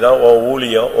அளவின்படிதான் உன்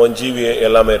ஊழியம், உன் ஜீவியம்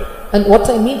எல்லாமே இருக்கு. And what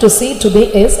I mean to say today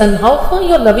is, and how far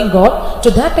you are loving God, to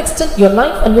that extent your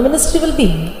life and your ministry will be.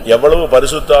 எவ்வளவு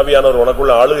பரிசுத்த ஆவியானவர்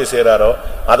உனக்குள்ள ஆளுகை செய்றாரோ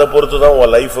அத பொறுத்து தான்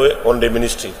உன் லைஃப், உன்னுடைய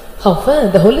ministry. How far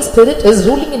the Holy Spirit is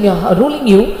ruling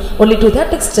you, only to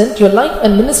that extent your life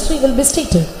and ministry will be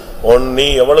stated. நீ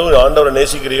எவ்வளவு ஆண்டவரை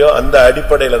நேசிக்கிறியோ அந்த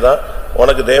அடிப்படையில தான்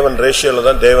உனக்கு தேவன் ரேஷியோல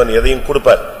தான் தேவன் எதையும்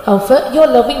கொடுப்பார். How far you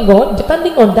are loving God,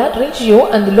 depending on that ratio,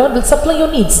 and the Lord will supply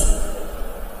your needs.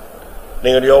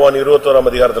 நீங்கள் யோவான் 21ஆம்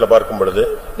அதிகாரத்துல பார்க்கும் பொழுது,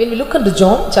 when we look into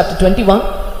John chapter 21,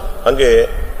 அங்கே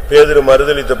பேதுரு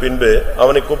மறுதலித்த பின்பு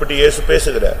அவனை கூப்பிட்டு இயேசு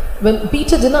பேசுகிறார். when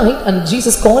Peter denied and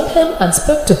Jesus called him and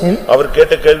spoke to him, அவர்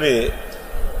கேட்ட கேள்வி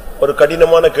ஒரு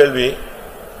கடினமான கேள்வி,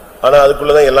 ஆனா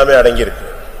அதுக்குள்ள தான் எல்லாமே அடங்கி இருக்கு.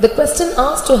 the question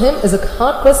asked to him is a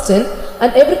hard question, and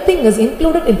everything is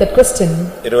included in that question.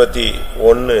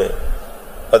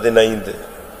 21:15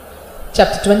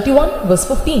 chapter 21 verse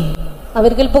 15.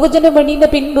 அவர்கள் போஜனம் பண்ணின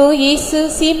பின்பு இயேசு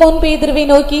சீமோன் பேதுருவை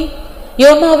நோக்கி,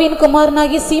 யோனாவின்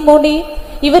குமாரனாகிய சீமோனே,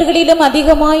 இவர்களிலும்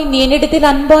அதிகமாய் நீ என்னிடத்தில்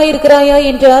அன்பாய் இருக்கிறாயா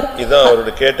என்றார். இதான்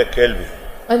அவருடைய கேட்ட கேள்வி.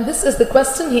 And this is the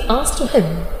question he asked to him.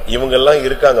 இவங்க எல்லாம்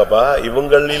இருக்காங்கப்பா,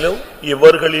 இவங்களிலும்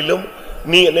இவர்களிலும்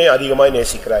நீ என்னை அதிகமாய்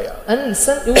நேசிக்கிறாயா? And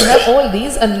son, you have all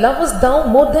these, and lovest thou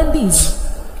more than these?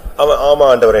 அவன் ஆமா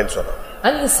ஆண்டவரேன்னு சொன்னான்.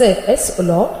 And he said, yes, O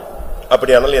Lord.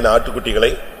 அப்படியானால் என்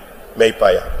ஆட்டுக்குட்டிகளை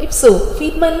மேய்ப்பாயா? If so,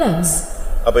 feed my lambs.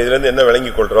 அப்ப இதுல இருந்து என்ன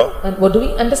விளங்கிக் கொள்றோம்? And what do we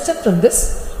understand from this?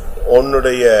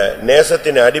 உன்னுடைய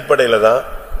நேசத்தின் அடிப்படையில தான்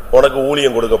உனக்கு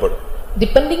ஊழியம் கொடுக்கப்படும்.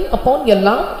 Depending upon your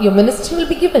love, your ministry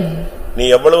will be given. நீ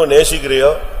எவ்வளவு நேசிக்கிறியோ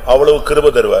அவ்வளவு கிருபை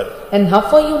தருவார். And how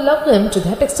far you love him, to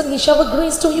that extent he shower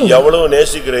grace to you. எவ்வளவு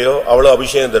நேசிக்கிறியோ அவ்வளவு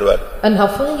அபிஷேகம் தருவார். And how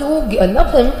far you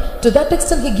love him, to that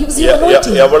extent he gives you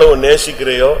anointing. எவ்வளவு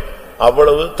நேசிக்கிறியோ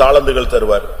அவ்வளவு தாளந்துகள்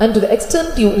தருவார். And to the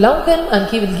extent you love him, and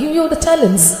he will give you the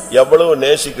talents. எவ்வளவு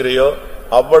நேசிக்கிறியோ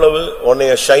அவ்வளவு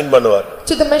உன்னைய ஷைன் பண்ணுவார்.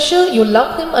 To the measure you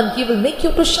love him, and he will make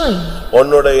you to shine.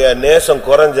 உன்னுடைய நேசம்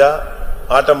குறைஞ்சா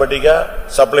ஆட்டோமேட்டிக்கா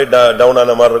சப்ளை டவுன்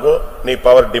ஆன மாதிரி இருக்கும், நீ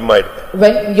பவர் டிம் ஆயிடும்.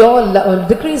 When your love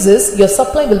decreases, your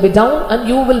supply will be down, and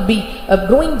you will be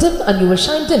growing dim, and you will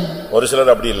shine dim. ஒரு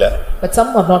சிலர் அப்படி இல்ல. But some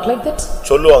are not like that.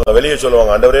 சொல்லுவாங்க, வெளியே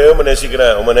சொல்லுவாங்க, ஆண்டவரே உம்மை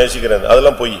நேசிக்கிறேன், உம்மை நேசிக்கிறேன்,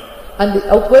 அதெல்லாம் பொய். And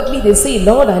outwardly they say,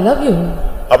 Lord, I love you.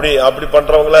 அப்படி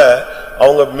பண்றவங்கள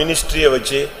அவங்க மினிஸ்ட்ரியை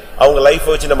வச்சு அவங்க லைஃப்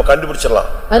வச்சு நம்ம கண்டுபிடிச்சிடலாம்.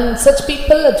 And such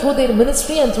people, through their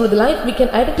ministry and through the life, we can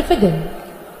identify them.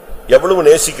 எவ்வளவு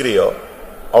நேசிக்கிறியோ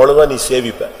அவ்வளவுதான் நீ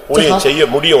சேவிப்ப, ஊழியம் செய்ய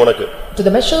முடியும் உனக்கு. To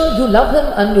the measure you love him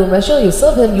and you measure you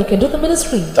serve him, you can do the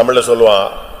ministry. தமிழ்ல சொல்லுவான்,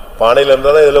 பானையில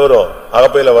இருந்தா தான் இதுல வரும்,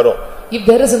 அகப்பையில வரும். If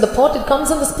there is in the pot, it comes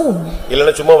in the spoon.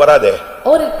 இல்லனா சும்மா வராதே.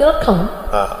 Or it cannot come.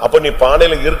 அப்ப நீ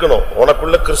பானையில இருக்கணும்,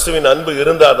 உனக்குள்ள கிறிஸ்துவின் அன்பு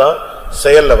இருந்தாதான்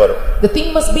செயல்ல வரும். The thing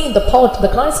must be in the pot,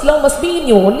 the Christ love must be in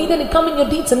you, only then it come in your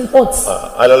deeds and thoughts.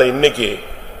 அதனால இன்னைக்கு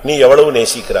நீ எவ்வளவு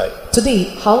நேசிக்கிறாய்? Today,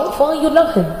 how far you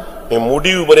love him? நீ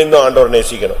முடிவு வரைக்கும் ஆண்டவரை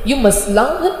நேசிக்கணும். You must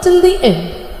love him till the end.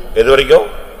 எது வரைக்கும்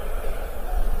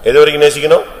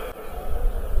நேசிக்கணும்?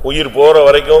 உயிர் போற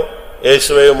வரைக்கும்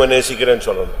இயேசுவே உம்மை நேசிக்கிறேன்னு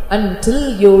சொல்லணும். Until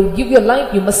you give your life,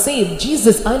 you must say,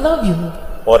 Jesus, I love you.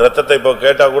 உன் ரத்தத்தை இப்ப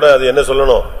கேட்டா கூட அது என்ன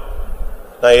சொல்லணும்?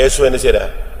 நான் இயேசுவை என்ன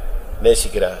செய்றேன்?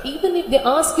 நேசிக்கிறேன். Even if they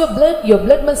ask your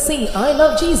blood must say, I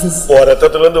love Jesus. உன்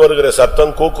ரத்தத்திலிருந்து வருகிற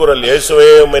சத்தம் கூக்குரல், இயேசுவே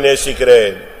உம்மை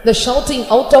நேசிக்கிறேன். The shouting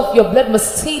out of your blood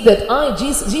must say that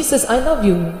Jesus, I love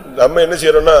you. நம்ம என்ன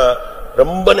செய்யறோம்னா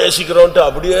ரொம்ப நேசிக்கிறோம்ட்டு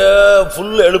அப்படியே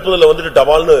full எழுப்புதல வந்துட்டு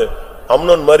டபால்னு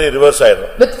அம்னோன் மாதிரி ரிவர்ஸ்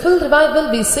ஆயிடும். With full revival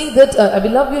we say that I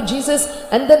will love you Jesus,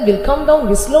 and then we'll come down,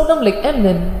 we slow down like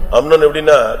Amnon. Amnon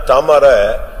எப்படின்னா தாமாரை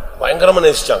பயங்கரமா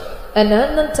நேசிச்சாங்க. And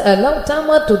Amnon loved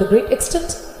Tamar to the great extent.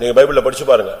 நீங்க பைபிள்ல படிச்சு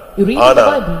பாருங்க. ஆனா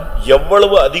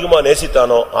எவ்வளவு அதிகமா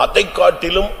நேசித்தானோ அதை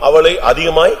காட்டிலும் அவளை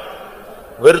அதிகமாய்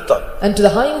வெறுத்தான். And to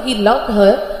the higher he loved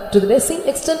her, to the same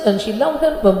extent, and she loved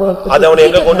him. அது அவனை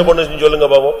எங்க கொண்டு போணும்னு சொல்லுங்க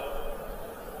பாப்போம்.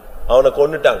 அவனை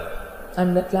கொன்னுட்டாங்க.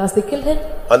 And at last they killed him.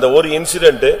 அந்த ஒரு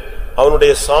இன்சிடென்ட்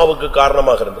அவனுடைய சாவுக்கு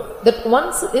காரணமாக இருந்தது. That one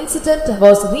incident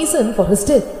was the reason for his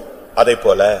death.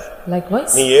 அதேபோல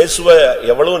Likewise, நீ இயேசுவை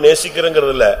எவ்வளவு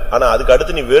நேசிக்கிறங்கிறது இல்ல, ஆனா அதுக்கு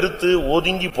அடுத்து நீ வெறுத்து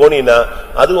ஒதுங்கி போனீனா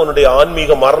அது உன்னுடைய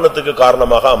ஆன்மீக மரணத்துக்கு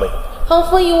காரணமாக அமையும். how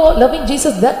far you are loving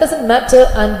Jesus, that doesn't matter,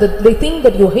 and they think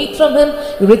that you hate from him,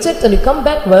 you reject and you come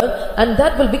backward, and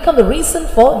that will become the reason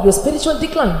for your spiritual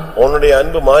decline. உன்னுடைய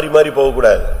அன்பு மாறி மாறி போக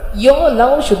கூடாது. Your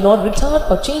love should not retard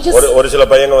or changes. ஒரு சில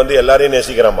பையங்க வந்து எல்லாரையும்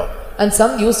நேசிக்கறாமா. And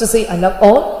some used to say, I love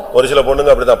all. ஒரு சில பொண்ணுங்க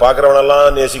அப்படிதான் பார்க்கறவனெல்லாம்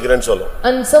நேசிக்கிறேன்னு சொல்லும்.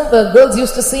 And some girls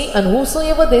used to say, and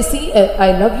whosoever they see,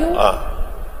 I love you.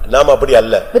 நாம் அப்படி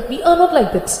அல்ல. But we are not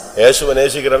like that. இயேசுவை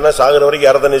நேசிக்கிறோம்னா சாகர வரைக்கும்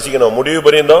யாரை தான் நேசிக்கணும்? முடிவு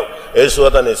பரியந்தம் இயேசுவை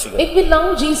தான் நேசிக்கணும். If we love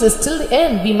Jesus till the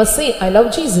end, we must say, I love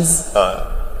Jesus.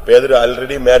 பேதுரு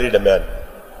already married a man.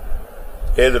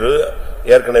 பேதுரு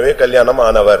ஏற்கனவே கல்யாணம்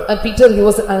ஆனவர். And Peter, he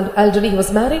was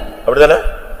married. அப்படிதானே?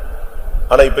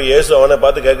 ஆனா இப்ப இயேசு அவனை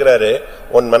பார்த்து கேக்குறாரு,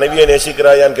 உன் மனைவியை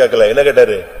நேசிக்கிறாயான்னு கேட்கல. என்ன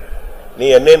கேட்டாரு? நீ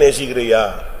என்னை நேசிக்கிறியா?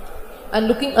 And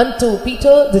looking unto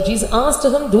Peter, the Jesus asked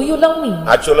him, do you love me?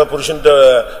 ஆக்சுவலா புருஷன்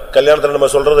கல்யாணத்துல நம்ம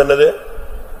சொல்றது என்னது?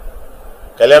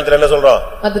 கல்யாணத்துல என்ன சொல்றோம்?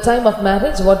 At the time of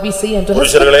marriage, what we say unto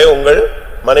புருஷர்களே உங்கள்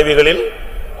மனைவிகளில்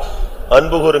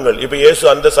அன்பு கூருங்கள். இப்ப இயேசு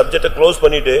அந்த சப்ஜெக்ட க்ளோஸ்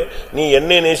பண்ணிட்டு நீ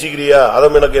என்னை நேசிக்கிறியா அத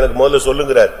எனக்கு முதல்ல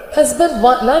சொல்லுங்கறார். Husband,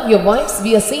 love your wives,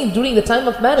 we are saying during the time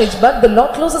of marriage, but the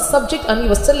Lord closes subject and he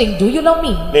was telling, do you love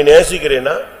me? நீ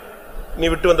நேசிக்கிறேனா நீ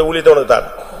விட்டு வந்த ஊழியத்தை உனக்கு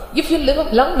தரேன். If you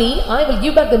love me, I will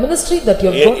give back the ministry that you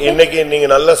have broken. இன்னைக்கு நீங்க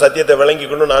நல்ல சத்தியத்தை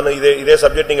விளங்கிக்கணும். நான் இதே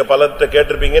சப்ஜெக்ட் நீங்க பலர்ட்ட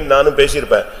கேட்டிருப்பீங்க, நானும்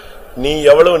பேசியிருப்பேன். நீ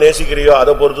எவ்வளவு நேசிக்கிறியோ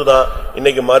அதை பொறுத்துதான்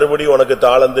இன்னைக்கு மறுபடியும் உனக்கு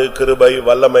தாளந்து, கிருபை,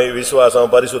 வல்லமை,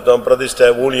 விசுவாசம், பரிசுத்தம், பிரதிஷ்டை,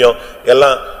 ஊழியம்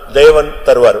எல்லாம் தேவன்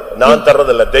தருவார். நான்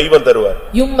தர்றதில்ல, தெய்வம் தருவார்.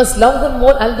 You must love him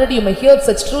more. Already you may hear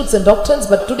such truths and doctrines,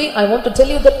 but today I want to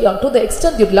tell you that to the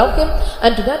extent you love him,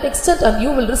 and to that extent and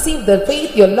you will receive the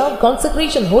faith, your love,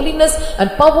 consecration, holiness and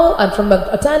power, and from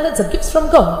talents and gifts from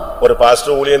God. ஒரு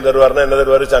pastor ஊழியம் தருவார்னா என்ன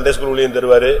தருவாரு? Sunday school ஊழியம்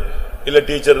தருவாரு, இல்ல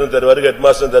டீச்சர்னு தருவாரு, head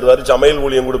master தருவாரு, சமையல்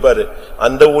ஊழியம் கொடுப்பாரு.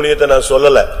 அந்த ஊழியத்தை நான்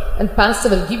சொல்லல. And pastor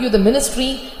will give you the ministry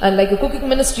and like a cooking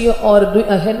ministry or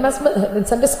a headmaster in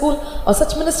Sunday school or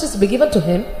such ministries will be given to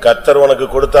him. கர்த்தர் உனக்கு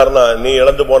கொடுத்தார்னா நீ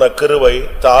இழந்து போன கிருபை,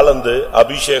 தாளந்து,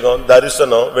 அபிஷேகம்,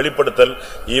 தரிசனம், வெளிப்படுத்தல்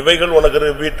இவைகள்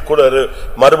உனக்கு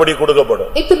மறுபடி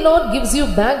கொடுக்கப்படும். If the Lord gives you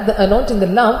back the anointing,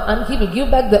 the love, and he will give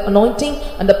back the anointing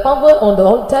and the power on the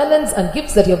all talents and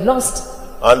gifts that you have lost.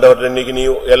 ஆண்டவர் இன்னைக்கு நீ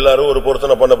எல்லாரும் ஒரு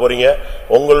பொருத்தனை பண்ண போறீங்க.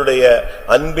 உங்களுடைய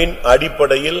அன்பின்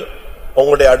அடிப்படையில்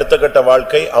உங்களுடைய அடுத்த கட்ட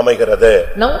வாழ்க்கை அமைகிறது.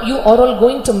 Now you are all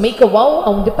going to make a vow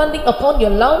on depending upon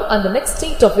your love, and the next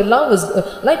state of your love is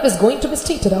life is going to be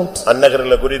stated out.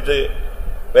 அன்னகர்களை குறித்து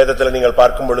வேதத்தில் நீங்கள்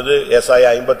பார்க்கும் பொழுது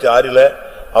ஏசாயா 56ல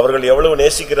அவர்கள் எவ்வளவு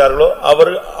நேசிக்கிறார்களோ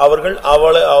அவர்கள்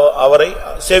அவரை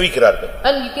சேவிக்கிறார்கள்.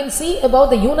 And you can see about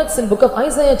the eunuchs in book of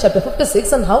Isaiah chapter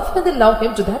 56 and how far they love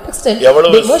him to that extent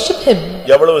they worship him.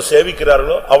 எவ்வளவு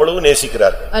சேவிக்கிறார்களோ அவ்வளவு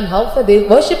நேசிக்கிறார்கள். And how far they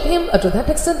worship him to that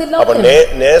extent they love him.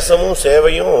 நேசமும்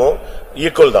சேவையும்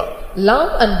equal தான்.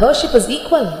 Love and worship is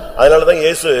equal. அதனால தான்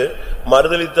இயேசு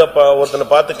மறுதலித்த ஒருத்தனை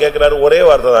பார்த்து கேக்குறாரு, ஒரே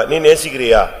வார்த்தை தான், நீ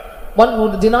நேசிக்கிறியா? One who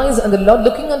denies and the Lord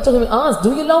looking unto him asked,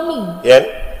 do you love me? ஏன்?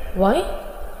 Why?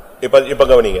 இப்ப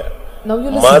கவனிங்க. Now you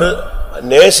listen.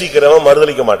 நேசிக்கிறவன்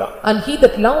மறுதலிக்க மாட்டான். And he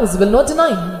that loves will not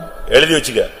deny. எழுதி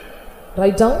வச்சுக்க.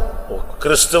 Write down.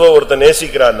 கிறிஸ்துவ ஒருத்தன்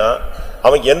நேசிக்கிறான்னா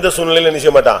அவன் எந்த சூழ்நிலையில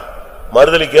நேசிக்க மாட்டான்,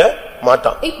 மறுதலிக்க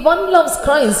மாட்டான். If one loves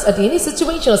Christ at any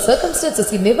situation or circumstances,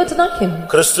 he never deny him.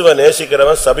 கிறிஸ்துவ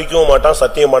நேசிக்கிறவன் சபிக்கவும் மாட்டான்,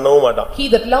 சத்தியம் பண்ணவும் மாட்டான். He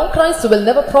that love Christ will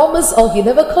never promise or he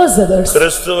never curse others.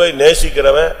 கிறிஸ்துவை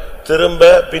நேசிக்கிறவன்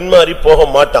திரும்ப பின்மாறி போக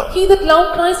மாட்டான். He that love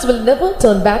Christ will never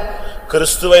turn back.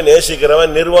 கிறிஸ்துவை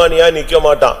நேசிக்கிறவன் நிர்வாணியா நிக்க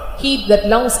மாட்டான். He that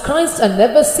loves Christ and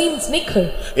never seems naked.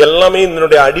 எல்லாமே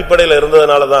இதனுடைய அடிப்படையில்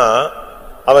இருந்ததனாலதான்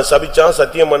அவன் சபிச்சான்,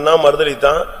 சத்தியம் பண்ணான்,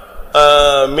 மறுதலித்தான்,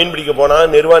 மீன் பிடிக்க போனா,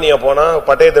 நிர்வாணியா போனா,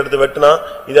 பட்டயத்தை எடுத்து வெட்டினா.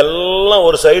 இதெல்லாம்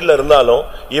ஒரு சைடுல இருந்தாலும்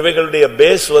இவைகளுடைய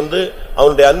பேஸ்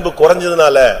அவனுடைய அன்பு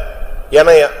குறைஞ்சதுனால,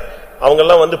 ஏன்னா அவங்க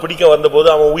எல்லாம் பிடிக்க வந்தபோது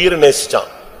அவன் உயிரை நேசிச்சான்,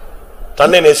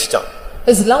 தன்னை நேசிச்சான்.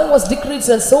 His love was decreased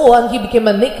and so on he became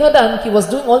a naked and he was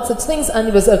doing all such things and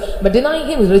he was but denying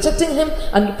him, rejecting him,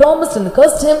 and he promised and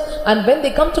cursed him, and when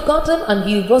they come to caught him and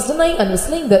he was denying and was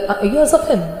slaying the years of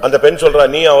him. அந்த பெண் சொல்றா,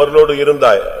 நீ அவர்களோடு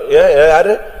இருந்தாய்.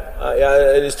 யாரு?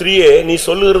 ஸ்திரீயே, நீ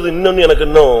சொல்லுகிறது இன்னும் எனக்கு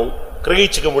இன்னும்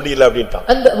கிரகிச்சிக்க முடியல அப்படின்ட்டான்.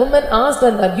 And the woman asked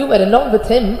and you were along with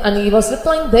him, and he was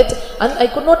replying that and I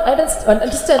could not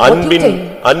understand what you think.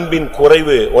 அன்பின்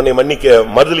குறைவு உன்னை மன்னிக்க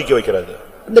மறுதலிக்க வைக்கிறது.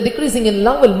 The decreasing in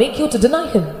love will make you to deny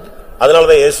him.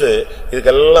 அதனாலதான் இயேசு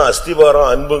இதுக்கெல்லாம் அஸ்திபாரம்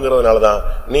அன்புங்கிறதுனாலதான்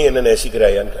நீ என்ன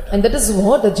நேசிக்கிறாயான்னு கேட்டார். And that is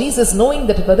what Jesus, knowing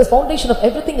that the foundation of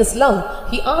everything is love,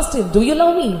 he asked him, do you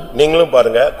love me? நீங்களும்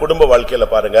பாருங்க, குடும்ப வாழ்க்கையில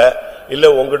பாருங்க, இல்ல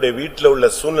உங்களுடைய வீட்ல உள்ள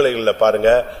சூழ்நிலைகள்ல பாருங்க,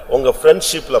 உங்க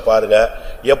ஃப்ரெண்ட்ஷிப்ல பாருங்க,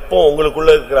 எப்போ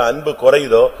உங்களுக்குள்ள இருக்கிற அன்பு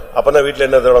குறையுதோ அப்பனா வீட்ல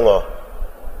என்ன தொடங்கும்?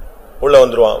 உள்ள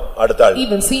வந்துருவான் அடுத்த ஆள்.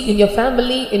 Even see in your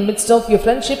family, in midst of your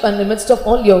friendship and in midst of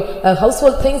all your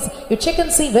household things, you check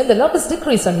and see when the love is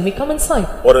decreased and you may come inside.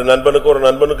 ஒரு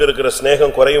நண்பனுக்கு இருக்கிற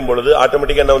ஸ்நேகம் குறையும் பொழுது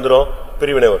ஆட்டோமேட்டிக்கா என்ன வந்துரும்?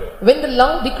 பிரிவினை வரும். When the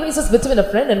love decreases between a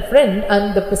friend and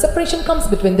the separation comes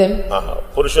between them.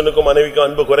 புருஷனுக்கும் மனைவிக்கும்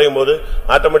அன்பு குறையும்போது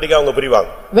ஆட்டோமேட்டிக்கா அவங்க பிரிவாங்க.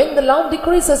 When the love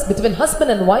decreases between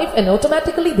husband and wife and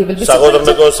automatically they will be separated.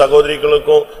 சகோதரனுக்கும்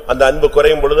சகோதரிகளுக்கும் அந்த அன்பு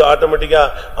குறையும் பொழுது ஆட்டோமேட்டிக்கா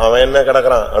அவன் என்ன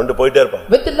கடக்கறான் அப்படி போயிட்டே இருப்பான்.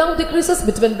 When the love decreases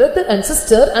between brother and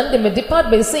sister and they may depart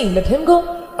by saying let him go.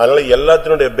 அதனால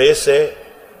எல்லாத்தினுடைய பேஸே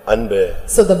அன்பு.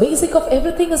 So the basic of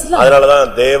everything is love. அதனால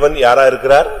தான் தேவன் யாரா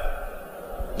இருக்கிறார்?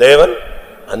 தேவன்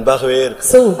அன்பாகவே இருக்கு.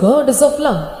 So God is of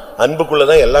love. அன்புக்குள்ள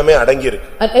தான் எல்லாமே அடங்கி இருக்கு.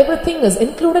 And everything is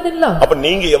included in love. அப்ப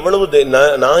நீங்க எவ்வளவு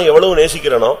நான் எவ்வளவு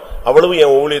நேசிக்கிறேனோ அவ்வளவு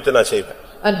என் ஊழியத்தை நான் செய்வேன்.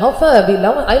 And how far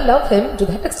I love him, to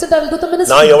that extent I will do the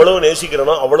ministry. நான் எவ்வளவு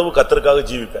நேசிக்கிறேனோ அவ்வளவு கர்த்தருக்காக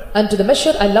ஜீவிப்பேன். And to the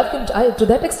measure I love him, to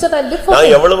that extent I live for him.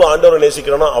 நான் எவ்வளவு ஆண்டவரை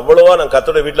நேசிக்கிறேனோ அவ்வளவா நான்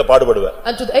கர்த்தருடைய வீட்ல பாடுபடுவேன்.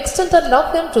 And to the extent I love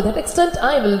him, to that extent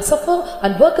I will suffer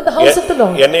and work in the house of the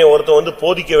Lord. என்னை ஒருத்தன் வந்து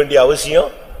போதிக்க வேண்டிய அவசியம்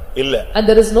இல்ல. And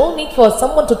there is no need for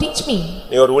someone to teach me.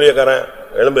 நீ ஒரு ஊழியக்காரன்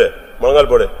எழும்பு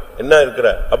முழங்கால் போடு என்ன இருக்கிற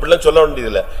அப்படிலாம் சொல்ல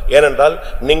வேண்டியதில்லை. ஏனென்றால்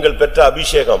நீங்கள் பெற்ற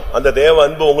அபிஷேகம் அந்த தேவ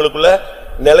அன்பு உங்களுக்குள்ள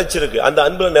நிலைச்சிருக்கு. அந்த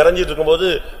அன்புல நிறைஞ்சிட்டு இருக்கும்போது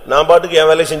நான் பாட்டுக்கு என்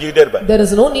வேலையை செஞ்சுக்கிட்டே இருப்பேன். There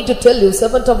is no need to tell you,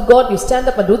 servant of God, you stand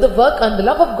up and do the work, and the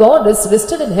love of God is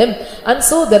rested in him, and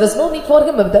so there is no need for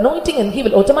him with the anointing, and he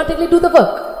will automatically do the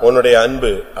work. உன்னுடைய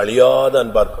அன்பு அழியாத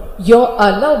அன்பா இருக்கணும். Your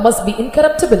love must be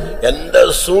incorruptible. எந்த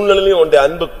சூழ்நிலையிலும் உன்னுடைய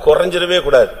அன்பு குறைஞ்சிரவே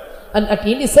கூடாது. And at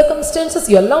any circumstances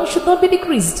your love should not be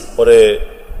decreased. ஒரு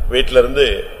வீட்ல இருந்து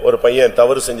ஒரு பையன்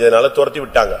தவறு செஞ்சதனால துரத்தி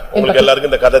விட்டாங்க. உங்களுக்கு எல்லாருக்கும்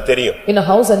இந்த கதை தெரியும். In a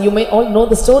house, and you may all know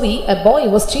the story, a boy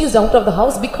was chased out of the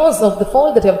house because of the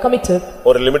fault that he have committed.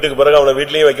 ஒரு லிமிட்டுக்கு பிறகு அவனை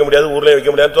வீட்லயே வைக்க முடியாது ஊர்லயே வைக்க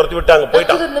முடியாது துரத்தி விட்டாங்க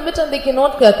போய்ட்டான். After the limit and they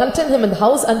cannot contain him in the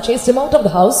house and chased him out of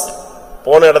the house.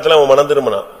 போன இடத்துல அவன் மனம்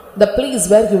திரும்பினான். The place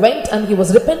where he went and he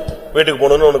was repent. வீட்டுக்கு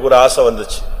போணும்னு அவனுக்கு ஒரு ஆசை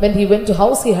வந்துச்சு. When he went to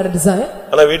house he had a desire.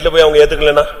 ஆனா வீட்ல போய் அவங்க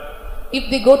ஏத்துக்கலனா if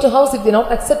they go to house, if they not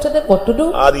accepted it, what to do?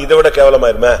 அது இதை விட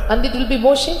கேவலமாயிருமே. And it will be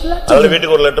more shameful. அதனால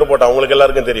வீட்டுக்கு ஒரு லெட்டர் போட்டான். உங்களுக்கு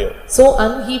எல்லாருக்கும் தெரியும். So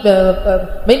and he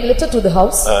made letter to the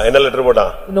house. என்ன லெட்டர்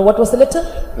போட்டான்? You know what was the letter?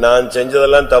 நான்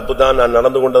செஞ்சதெல்லாம் தப்புதான், நான்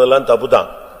நடந்து கொண்டதெல்லாம் தப்புதான்.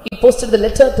 He posted the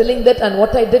letter telling that and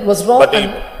what I did was wrong. But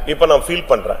இப்ப நான் ஃபீல்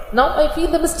பண்றேன். Now I feel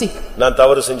the mistake. நான்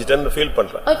தவறு செஞ்சிட்டேன்னு ஃபீல்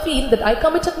பண்றேன். I feel that I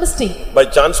committed mistake. By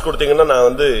chance கொடுத்தீங்கன்னா நான்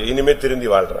வந்து இனிமே திருந்தி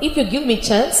வாழ்றேன். If you give me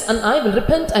chance and I will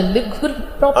repent and live good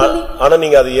properly. ஆனா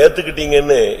நீங்க அதை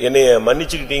ஏத்துக்கிட்டீங்கன்னு என்னைய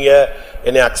மன்னிச்சுக்கிட்டீங்க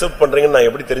என்னை அக்செப்ட் பண்றீங்கன்னு நான்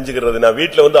எப்படி தெரிஞ்சுக்கிறது? நான்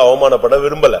வீட்ல வந்து அவமானப்பட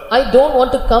விரும்பல. I don't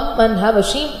want to come and have a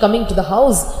shame coming to the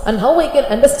house, and how I can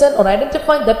understand or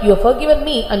identify that you have forgiven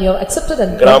me and you have accepted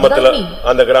and கிராமத்துல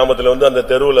அந்த கிராமத்துல வந்து அந்த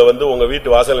தெருவுல வந்து உங்க வீட்டு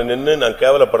வாசல்ல நின்னு நான்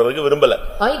கேவலப்படுறதுக்கு விரும்பல.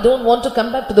 I don't want to come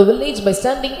back to the village by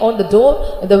standing on the door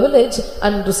in the village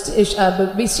and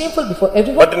be shameful before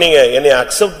everyone. But நீங்க என்னை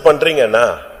அக்செப்ட் பண்றீங்கன்னா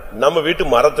நம்ம வீட்டு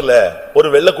மரத்துல ஒரு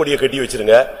வெள்ளை கொடியை கட்டி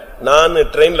வச்சிருங்க. நான்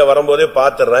ட்ரெயின்ல வரும்போதே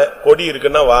பாத்துறேன் கொடி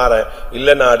இருக்குன்னா வாரேன்,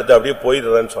 இல்ல நான் அடுத்து அப்படியே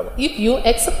போயிடுறேன்னு சொன்னேன். If you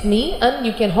accept me and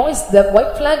you can hoist the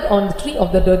white flag on the tree of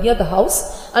the near the house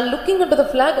and looking into the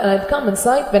flag and I'd come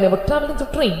inside when I was traveling to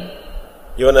train.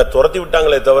 இவனை துரத்தி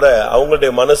விட்டாங்களே தவிர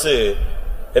அவங்களுடைய மனசு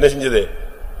என்ன செஞ்சது?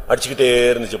 அடிச்சுக்கிட்டே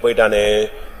இருந்துச்சு. போயிட்டானே,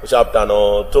 சாப்பிட்டானோ,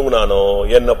 தூங்குனானோ,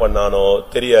 என்ன பண்ணானோ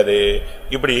தெரியாது,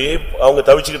 இப்படி அவங்க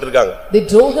தவிச்சுக்கிட்டு இருக்காங்க. They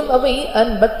drove him away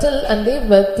and battle and they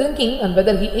were thinking and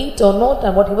whether he ate or not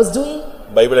and what he was doing.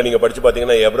 பைபிளை நீங்க படிச்சு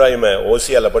பாத்தீங்கன்னா எப்ராயிம்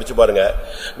ஓசியால படிச்சு பாருங்க.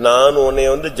 நான் உன்னை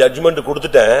வந்து ஜட்ஜ்மெண்ட்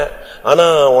கொடுத்துட்டேன், ஆனா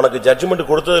உனக்கு ஜட்ஜ்மெண்ட்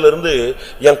கொடுத்ததுல இருந்து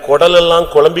என் குடல் எல்லாம்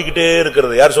குழம்பிக்கிட்டே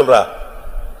இருக்கிறது. யார் சொல்றா?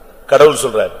 கடவுள்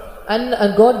சொல்றாரு. And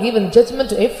God gave judgment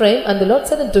to Ephraim and the Lord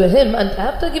said unto him, and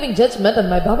after giving judgment and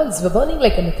my bowels were burning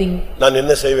like anything. நான்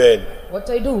என்ன செய்வேன்? What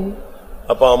I do?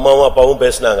 அப்ப அம்மாவும் அப்பாவும்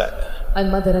பேசினாங்க. And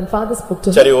mother and father spoke to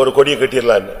him. சரி ஒரு கொடியை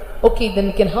கட்டிரலாம்னு. Okay, then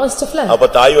we can hoist a flag. அப்ப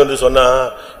தாய் வந்து சொன்னா,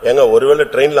 எங்க ஒருவேளை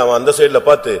ட்ரெயின்ல அவன் அந்த சைடுல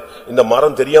பார்த்து இந்த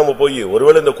மரம் தெரியாம போய்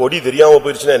ஒருவேளை இந்த கொடி தெரியாம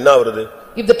போயிருச்சுனா என்ன ஆவறது?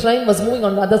 If the train was moving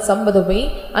on the other some other way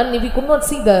and if we could not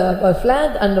see the flag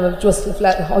and it was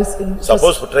flag hoisting.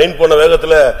 Suppose train போன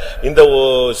வேகத்துல இந்த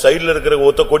சைடுல இருக்கிற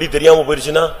ஒத்த கொடி தெரியாம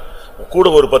போயிருச்சுனா கூட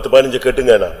ஒரு 10-15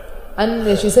 கட்டுங்கனா. And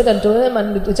she said unto him,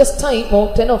 and just tie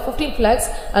 10 or 15 flags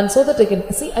and so that I can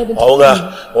see identify. அவங்க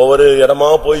ஒவ்வொரு இடமா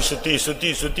போய்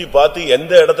சுத்தி பார்த்து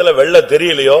எந்த இடத்துல வெள்ள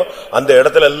தெரியலையோ அந்த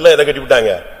இடத்துல எல்லாம் எதை கட்டி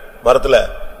விட்டாங்க? மரத்துல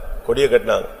கொடியை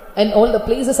கட்டினாங்க. And all the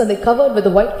places and they covered with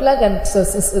the white flag and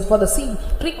for the sea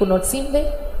tree could not seem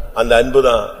there. அந்த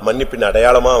அன்புதான் மன்னிப்பின்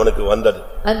அடையாளமா அவனுக்கு வந்தது.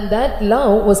 And that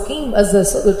love was came as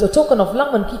a token of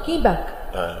love and he came back.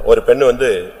 ஒரு பெண்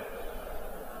வந்து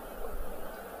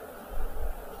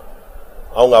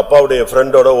அவங்க அப்பாவுடைய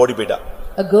ஃப்ரெண்டோட ஓடி போயிட்டா.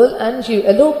 A girl and she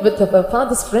eloped with her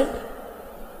father's friend.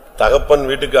 தகப்பன்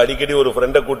வீட்டுக்கு அடிக்கடி ஒரு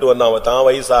ஃப்ரெண்ட கூட்டி வந்தான். தான்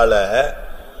வயசால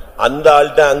அந்த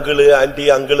ஆள்கிட்ட அங்கிள் ஆன்ட்டி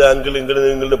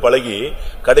அங்கிள் பழகி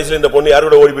கடைசில இந்த பொண்ணு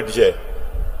யாரோட ஓடி போயிடுச்சு?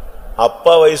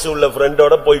 அப்பா வயசு உள்ள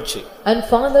ஃப்ரெண்டோட போயிடுச்சு. And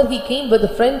father he came with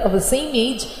a friend of the same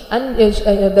age and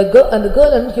the girl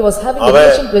and he was having a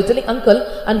relation with telling uncle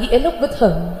and he eloped with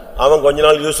her. அவன் கொஞ்ச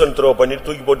நாள் யூஸ் அண்ட் த்ரோ பண்ணி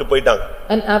தூக்கி போட்டு போயிட்டாங்க.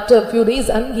 And after a few days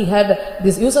and he had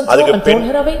this use and throw and thrown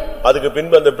her away. அதுக்கு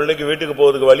பின்பு அந்த பிள்ளைக்கு வீட்டுக்கு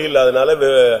போறதுக்கு வழி இல்லாதனால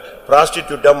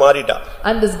prostitute-ஆ மாறிட்டா.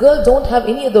 And this girl don't have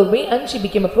any other way and she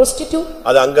became a prostitute.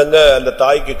 அது அங்கங்க அந்த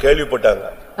தாய்க்கு கேள்விப்பட்டாங்க.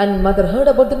 And mother heard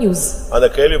about the news. அந்த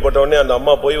கேள்விப்பட்ட உடனே அந்த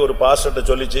அம்மா போய் ஒரு பாஸ்டர்ட்ட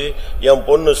சொல்லிச்சு என்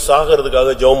பொண்ணு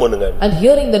சாகிறதுக்காக ஜெபம் பண்ணுங்க. And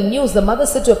hearing the news the mother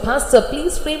said to a pastor,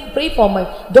 please pray for my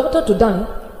daughter to die.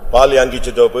 பால்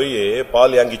யாங்கிச்சோ போய்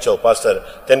பால் யாங்கிச்சோ பாஸ்டர்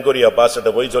தென்கொரியா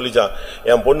பாஸ்டர்ட்ட போய் சொல்லிச்சான்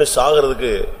என் பொண்ணு சாகிறதுக்கு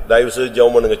தயவு செய்து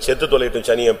ஜெபம் பண்ணுங்க செத்து தொலையட்டும்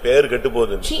சனி என் பேர் கெட்டு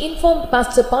போகுது. She informed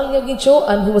Pastor Paul Yagicho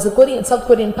and he was a South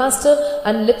Korean pastor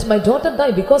and let my daughter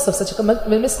die because of such a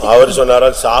mistake. அவர் சொன்னாரா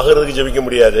சாகிறதுக்கு ஜெபிக்க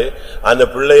முடியாது அந்த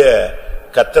பிள்ளைய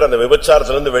கர்த்தர் அந்த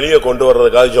விபச்சாரத்துல இருந்து வெளியே கொண்டு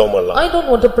வரதுக்காக ஜெபம் பண்ணலாம். I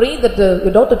don't want to pray that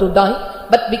your daughter to die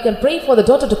but we can pray for the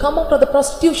daughter to come out of the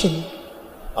prostitution.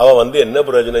 அவ வந்து என்ன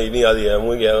பிரயோஜனம் இனி அது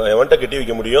எவன்ட்ட கட்டி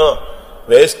வைக்க முடியும்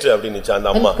வேஸ்ட் அப்படினுச்சு அந்த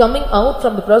அம்மா. And coming out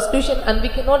from the prostitution and we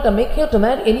cannot make her to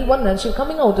marry anyone and she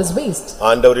coming out as waste.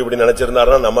 ஆண்டவர் இப்படி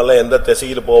நினைச்சிருந்தாருன்னா நம்ம எல்லாம் எந்த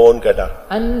திசையில போவோம்னு கேட்டார்.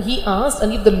 And he asked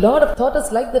and if the Lord have thought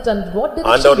us like that and what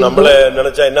direction ஆண்டவர் நம்மள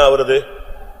நினைச்சா என்ன ஆவறது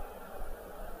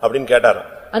அப்படினு கேட்டார்.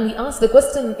 And he asked the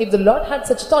question if the Lord had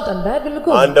such thought and where will you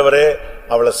go? ஆண்டவரே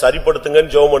அவளை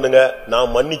சரிப்படுத்துங்கன்னு ஜெபம் பண்ணுங்க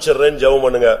நான் மன்னிச்சறேன்னு ஜெபம்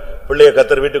பண்ணுங்க பிள்ளைய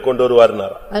கர்த்தர் வீட்டுக்கு கொண்டு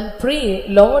வருவார்னார். And pray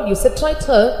Lord you set right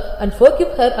her and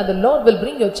forgive her and the Lord will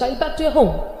bring your child back to your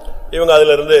home. இவங்க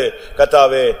அதில இருந்து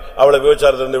கர்த்தாவே அவளை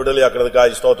விபச்சாரத்துல இருந்து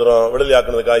விடுதலையாக்குறதுக்காக ஸ்தோத்திரம்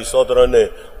விடுதலையாக்குறதுக்காக ஸ்தோத்திரம்னு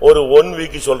ஒரு 1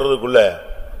 வீக் சொல்றதுக்குள்ள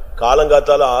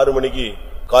காலங்காத்தால 6 மணிக்கு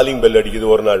calling bell அடிக்குது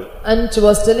ஒரு நாள். And she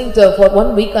was telling for 1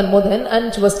 week and more than and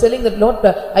she was telling that Lord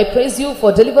I praise you for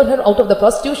deliver her out of the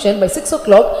prostitution by 6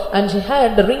 o'clock and she had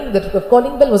the ring that the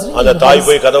calling bell was ringing. அந்த தாய்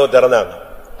போய் கதவை திறந்தாங்க.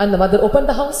 And the mother opened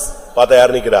the house. பார்த்தா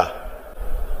யார் நிக்கிறா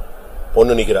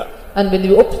பொண்ணு நிக்கிறா. And when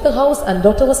we opened the house and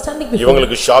daughter was standing before.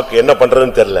 இவங்களுக்கு ஷாக் என்ன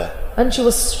பண்றதுன்னு தெரியல. And she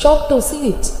was shocked to see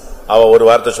it. அவ ஒரு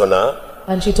வார்த்தை சொன்னா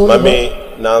and she told மம்மி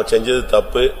நான் செஞ்சது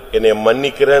தப்பு என்னை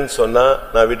மன்னிக்கிறேன்னு சொன்னா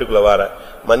நான் வீட்டுக்குள்ள வரேன்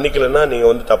மன்னிக்கலன்னா நீங்க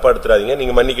வந்து தப்பா எடுத்துறாதீங்க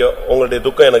நீங்க மன்னிக்க உங்களுடைய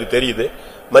துக்கம் எனக்கு தெரியுது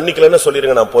மன்னிக்கலன்னா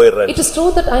சொல்லிருங்க நான் போயிடுறேன். It is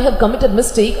true that I have committed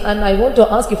mistake and I want to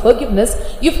ask you forgiveness.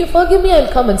 If you forgive me I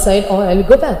will come inside or I will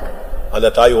go back.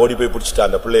 அந்த தாய் ஓடி போய் பிடிச்சிட்டா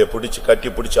அந்த பிள்ளையை பிடிச்சு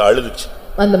கட்டி பிடிச்சு அழுதுச்சு.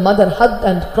 And the mother hugged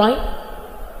and cried.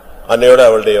 அன்னையோட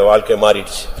அவளுடைய வாழ்க்கை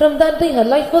மாறிடுச்சு. From that day her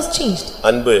life was changed.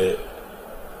 அன்பு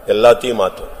எல்லாத்தையும்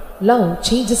மாத்தும். Love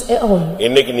changes all.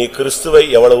 இன்னைக்கு நீ கிறிஸ்துவை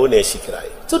எவ்வளவு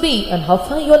நேசிக்கிறாய்? Today and how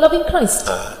far you are loving Christ.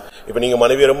 இப்ப நீங்க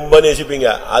மனைவியை ரொம்ப நேசிப்பீங்க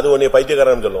அது உன்னை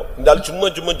பைத்தியக்காரன்னு சொல்லும். இந்த ஆளு சும்மா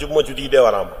சும்மா சும்மா சுத்திக்கிட்டே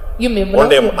வராம.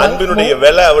 உன்னுடைய அன்பினுடைய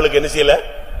விலை அவளுக்கு என்ன செய்யல?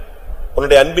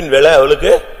 உன்னுடைய அன்பின் விலை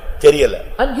அவளுக்கு தெரியல.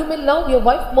 And you may love your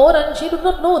wife more and she do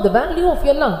not know the value of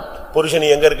your love.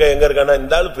 புருஷன் எங்க இருக்கானா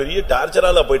இந்த ஆளு பெரிய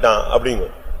டார்ச்சரால போய்ட்டான் அப்படிங்க.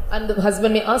 And the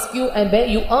husband may ask you and where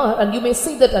you are and you may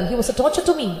say that and he was a torture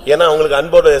to me. ஏனா உங்களுக்கு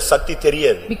அன்போட சக்தி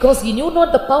தெரியாது. Because he knew not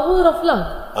the power of love.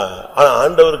 ஆனா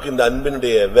ஆண்டவருக்கு இந்த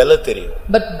அன்பினுடைய விலை தெரியும்.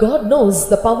 But God knows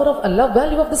the power of and love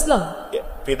value of this love.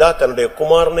 பிதா தன்னுடைய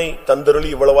குமாரனை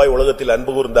தந்தருளி இவ்வளவாய் உலகத்தில்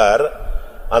அன்பு கூர்ந்தார்.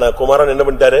 ஆனா குமாரன் என்ன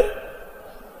பண்ணிட்டாரு?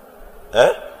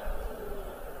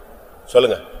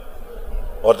 சொல்லுங்க.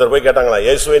 ஒருத்தர் போய் கேட்டாங்களா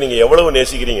இயேசுவை நீங்க எவ்வளவு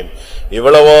நேசிக்கிறீங்க?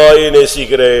 இவ்வளவாய்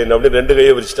நேசிக்கிறேன் அப்படி ரெண்டு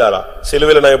கையை விரிச்சிட்டாரா.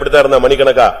 சிலுவையில நான் எப்படி தான் இருந்தேன்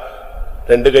மணிக்கணக்கா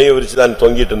ரெண்டு கையை விரிச்சு தான்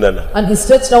தொங்கிட்டு இருந்தேன். And he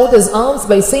stretched out his arms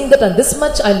by saying that and this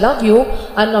much I love you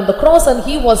and on the cross and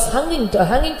he was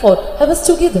hanging for heavens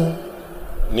together.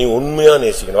 நீ உண்மையா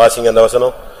நேசிக்கணும். வாசிங்க அந்த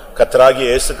வசனம். கர்த்தராகிய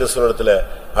இயேசு கிறிஸ்துவினிடத்தில்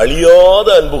அழியாத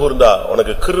அன்பு கூர்ந்தா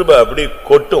உனக்கு கிருபை அப்படி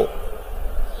கொட்டும்.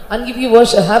 And if you were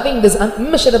having this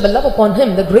unmeasurable love upon him,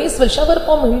 the grace will shower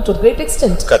upon him to a great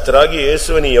extent. கர்த்தராகிய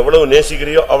இயேசுவை நீ எவ்வளவு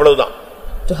நேசிக்கிறியோ அவ்வளவுதான்.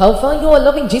 To how far you are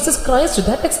loving Jesus Christ, to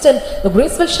that extent the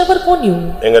grace will shower upon you.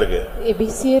 எங்க இருக்கு?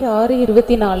 எபேசியர்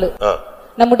 6:24.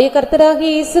 நம்முடைய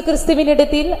கர்த்தராகிய இயேசு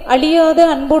கிறிஸ்துவினிடத்தில் அழியாத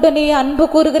அன்புடனே அன்பு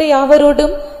கூறுகிற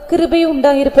யாவரோடும் கிருபை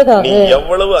உண்டாயிருப்பதாக. நீ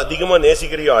எவ்வளவு அதிகமா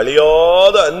நேசிக்கிறியோ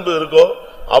அழியாத அன்பு இருக்கோ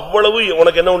அவ்வளவு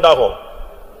உனக்கு என்ன உண்டாகும்?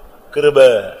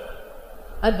 கிருபை.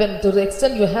 And when to the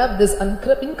extent you have this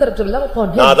incorruptible love upon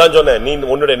him. நான் அதான் சொன்னேன் நீ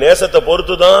உன்னுடைய நேசத்தை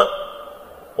பொறுத்துதான்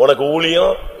உனக்கு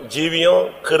ஊழியம் ஜீவியம்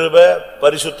கிருபை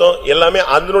பரிசுத்தம் எல்லாமே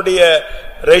அதனுடைய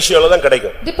ரேஷியோல தான்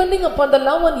கிடைக்கும். Depending upon the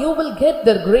love and you will get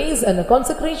the grace and the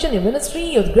consecration your ministry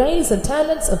your grace and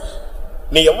talents.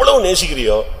 நீ எவ்வளவு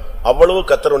நேசிக்கிறியோ அவ்வளவு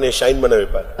கர்த்தர் உன்னை ஷைன் பண்ண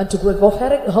வைப்பார். And to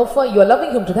how far you are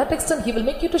loving him to that extent he will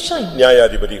make you to shine.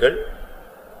 நியாயாதிபதிகள்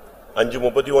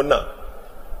 5:31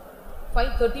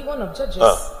 5:31 of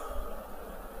Judges.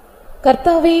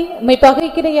 கர்த்தாவே உம்மை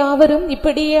பகைக்கிற யாவரும்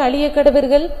இப்படியே அழிய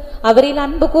கடவர்கள் அவரில்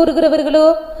அன்பு கூறுகிறவர்களோ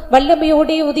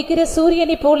வல்லமையோடே உதிக்கிற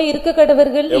சூரியனைப் போல இருக்க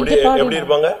கடவர்கள் என்று எப்படி பாடினார்.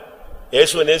 இருப்பாங்க?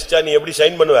 இயேசுவை நேசிச்சா நீ எப்படி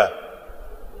ஷைன் பண்ணுவ?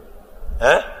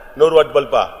 100 வாட்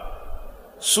பல்பா?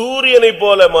 சூரியனை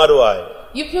போல மாறுவாய்.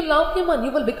 If you love him and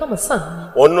you will become a sun.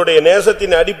 உன்னுடைய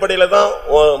நேசத்தின் அடிப்படையில தான்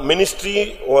மினிஸ்ட்ரி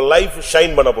உன் லைஃப்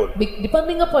ஷைன் பண்ண போகுது.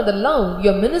 Depending upon the love,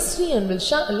 your ministry and will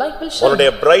shine, life will shine.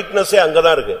 உன்னுடைய பிரைட்னஸே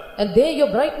அங்கதான் இருக்கு. And there your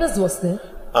brightness was there.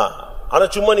 ஆனா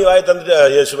சும்மா நீ வாயை தந்துட்டு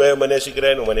இயேசுவே உம்மை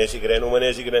நேசிக்கிறேன் உம்மை நேசிக்கிறேன் உம்மை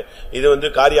நேசிக்கிறேன்,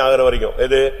 இது காரியம் ஆகிற வரைக்கும்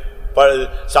இது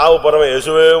சாவு போறவன்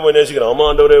இயேசுவே உம்மை நேசிக்கிறான், ஆமா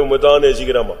ஆண்டவரே உம்மை தான்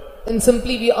நேசிக்கிறாமா. And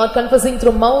simply we are confessing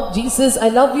through mouth, Jesus I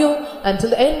love you, until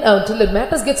the end, until the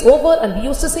matters gets over, and we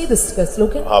used to say this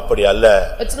slogan. அப்படி அல்ல.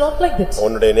 It's not like that.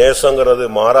 உன்னுடைய நேசங்கிறது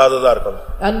மாறாததா இருக்கணும்.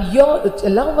 And your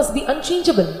love must be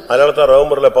unchangeable. அதனால தான்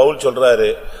ரோமர்ல பவுல் சொல்றாரு,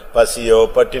 பசியோ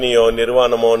பட்டினியோ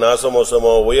நிர்வாணமோ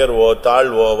நாசமோசமோ உயர்வோ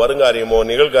தாழ்வோ வருங்காரியமோ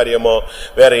நிகழ்காரியமோ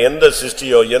வேற எந்த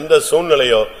சிருஷ்டியோ எந்த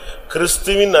சூழ்நிலையோ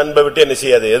கிறிஸ்துவின் அன்பை விட்டு என்ன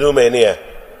செய்யாது, எதுவுமே என்னைய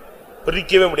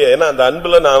பிரிக்கவே முடியாது. ஏன்னா அந்த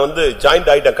அன்புல நான்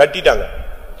ஜாயிண்ட் ஆயிட்டேன், கட்டிட்டாங்க.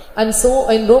 And so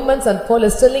in Romans, and Paul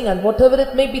is telling, and whatever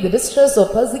it may be, the distress or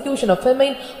persecution or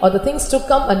famine or the things to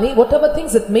come, and whatever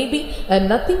things it may be, and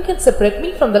nothing can separate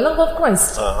me from the love of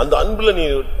Christ. அந்த அன்புல நீ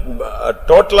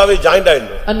டோட்டலாவே joint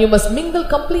ஆயிடணும். And you must mingle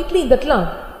completely in that love.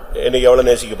 இன்னைக்கு எவ்வளவு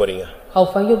நேசிக்க போறீங்க? How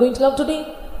far you are going to love today?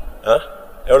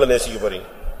 எவ்வளவு நேசிக்க போறீங்க?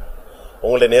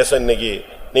 உங்களுடைய நேசம் இன்னைக்கு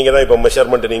நீங்க தான் இப்ப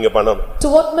மெஷர்மென்ட் நீங்க பண்ணணும். To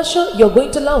what measure you are going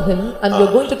to love him, and you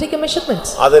are going to take a measurement.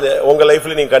 அத உங்க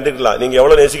லைஃப்ல நீங்க கண்டுக்கலாம். நீங்க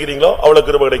எவ்வளவு நேசிக்கிறீங்களோ அவ்வளவு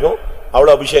கிருபை கிடைக்கும்,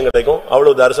 அவ்வளவு அபிஷேகம் கிடைக்கும்,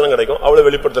 அவ்வளவு தரிசனம் கிடைக்கும், அவ்வளவு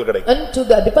வெளிப்படுத்தல் கிடைக்கும். And to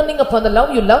the depending upon the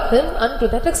love you love him, and to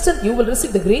that extent you will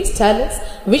receive the grace, talents,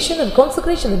 vision and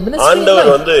consecration in ministry.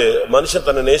 ஆண்டவர் மனுஷன்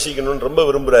தன்னை நேசிக்கணும்னு ரொம்ப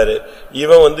விரும்புறாரு.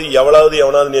 இவன் எவனாவது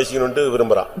நேசிக்கணும்னு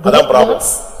விரும்புறான். அதான் problem.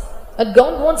 And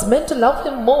God wants men to love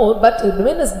him more, but the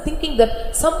man is thinking that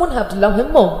someone have to love him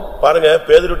more. பாருங்க,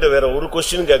 பேதுருட்ட வேற ஒரு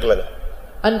question கேட்கலங்க.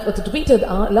 And to Peter,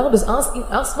 Lord is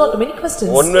asked not many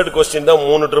questions. One word question தான்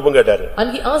 3 ட்ரிப்பும் கேட்டாரு. And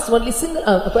he asked only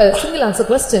single answer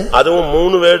question. அதுவும்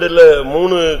 3 வேர்ட்ல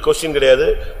 3 question கிடையாது,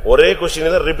 ஒரே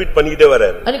question தான் repeat பண்ணிட்டே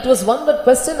வராரு. And it was one word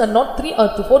question and not 3 or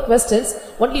 4 questions,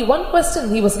 only one question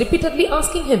he was repeatedly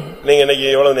asking him. நீங்க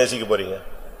இன்னைக்கு எவ்வளவு நேசிக்க போறீங்க?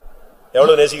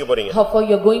 எவ்வளவு நேசிக்க போறீங்க? How far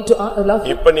you are going to love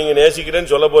him? இப்ப நீங்க நேசிக்கிறேன்னு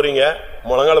சொல்ல போறீங்க,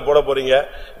 முழங்கால போட போறீங்க.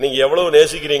 நீங்க எவ்வளவு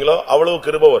நேசிக்கிறீங்களோ அவ்வளவு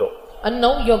கிருபை வரும். And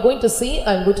now you are going to say,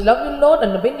 I am going to love you Lord,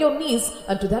 and bend your knees,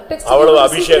 and to that extent அவ்வளவு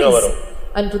அபிஷேகம் வரும்.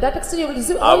 And to that extent you will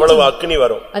receive அவ்வளவு அக்கினி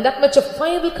வரும். And that much of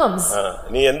fire will comes.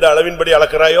 நீ எந்த அளவின்படி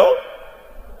அளக்கறாயோ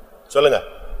சொல்லுங்க,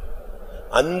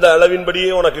 அந்த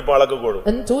அளவின்படியே உனக்கு இப்ப அளக்க கூடும்.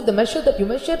 And to the measure that you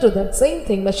measure, to that same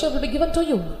thing measure will be given to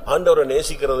you. ஆண்டவரை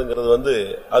நேசிக்கிறதுங்கிறது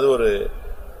அது ஒரு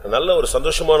நல்ல ஒரு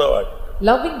சந்தோஷமான வாழ்க்கை.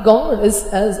 Loving God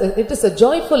it is a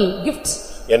joyful gift.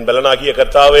 என் பலனாகிய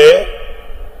கர்த்தாவே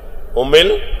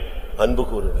உம்மில் அன்பு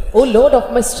கூறுவேன். O Lord of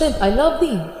my strength, I love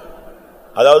thee.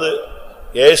 அதாவது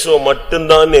இயேசுவை மட்டும்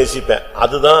தான் நேசிப்பேன்,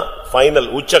 அதுதான்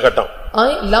ஃபைனல் உச்சகட்டம்.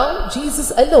 I love Jesus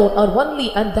alone or only,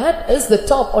 and that is the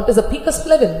top, what is the peakest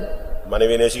level.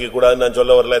 மனைவி நேசிக்க கூடாதுன்னு நான்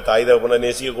சொல்ல வரல, தாய் தகப்பனை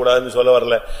நேசிக்க கூடாதுன்னு சொல்ல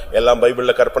வரல, எல்லாம்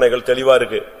பைபிள்ல கற்பனைகள் தெளிவா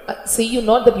இருக்கு. Say you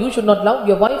not that you should not love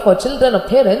your wife or children or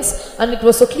parents, and it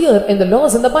was so clear in the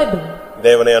laws in the Bible.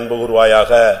 தேவனை அன்பு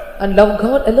கூர்வாயாக, and love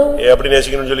God alone. எப்படி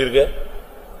நேசிக்கணும்னு சொல்லி இருக்கு?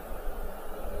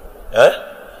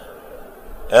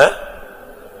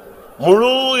 முழு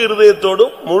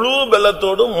இருதயத்தோடும் முழு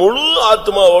பலத்தோடும் முழு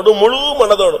ஆத்மாவோடும் முழு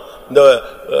மனதோடும், இந்த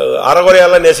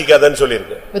அறகுறையால நேசிக்காதன்னு சொல்லி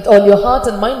இருக்கு. With all your heart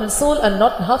and mind and soul, and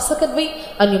not half second way,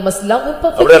 and you must love him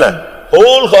perfectly. அப்படியே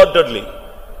whole heartedly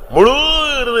முழு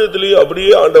இருதயத்திலேயே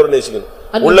அப்படியே ஆண்டவரை நேசிக்கணும்.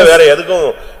 உள்ள வேற எதுக்கும்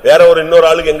வேற ஒரு இன்னொரு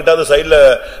ஆளுக்கு எங்கிட்டாவது சைடுல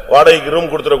வாடகைக்கு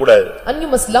ரூம் கொடுத்துட கூடாது. And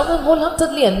you must love him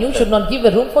wholeheartedly, and you should not give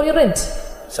a room for your rent.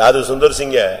 சாது சுந்தர்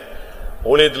சிங்க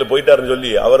ஊழியத்துல போயிட்டாருன்னு சொல்லி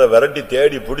அவரை விரட்டி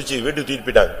தேடி பிடிச்சி வீட்டுக்கு தூக்கிட்டு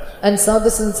போயிட்டாங்க. And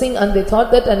Sadhu Singh, and they thought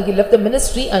that, and he left the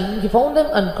ministry, and he found him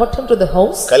and got him to the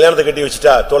house. கல்யாணத்தை கட்டி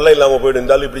வச்சிட்டா தொல்லை இல்லாம போய்டு,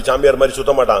 இருந்தாலும் இப்படி சாமியார் மாதிரி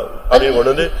சுத்த மாட்டான் அப்படின்னு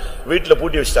கொண்டு வந்து வீட்டுல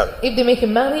பூட்டி வச்சிட்டாங்க. If they make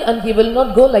him marry, and he will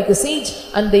not go like a sage,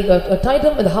 and they tied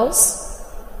him in the house.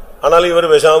 ஆனாலும்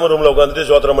இவர் பேசாம ரூம்ல உட்கார்ந்துட்டு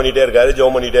ஸ்தோத்திரம் பண்ணிட்டே இருக்காரு,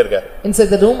 ஜெபம் பண்ணிட்டே இருக்காரு.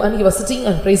 Inside the room, and he was sitting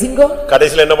and praising God.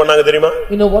 கடைசில என்ன பண்ணாங்க தெரியுமா?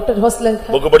 You know what it was like?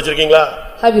 Book படிச்சிருக்கீங்களா?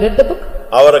 Have you read the book?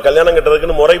 அவரை கல்யாணம்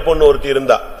கட்டறதுக்கு முறை பொண்ணு ஒருத்தி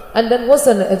இருந்தா. And then was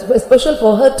a special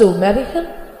for her to marry him.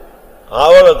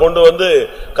 அவளை கொண்டு வந்து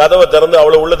கதவை திறந்து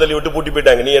அவளை உள்ள தள்ளி விட்டு பூட்டி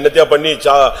போயிட்டாங்க. நீ என்னத்தையா பண்ணி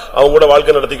அவங்க கூட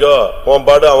வாழ்க்கை நடத்திக்கோ, உன்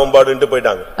பாடு அவன் பாடுன்னு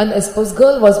போயிட்டாங்க. And a spouse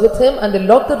girl was with him, and they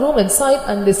locked the room inside,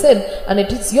 and they said, and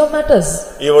it is your matters.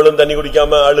 இவளும் தண்ணி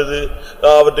குடிக்காம அழுது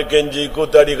அவர்ட்ட கெஞ்சி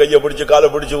கூத்தாடி கையை பிடிச்சு காலை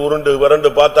பிடிச்சு உருண்டு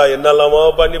வறண்டு பார்த்தா, என்னெல்லாமோ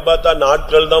பண்ணி பார்த்தா,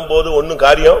 நாட்கள் தான் போது, ஒன்னும்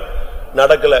காரியம்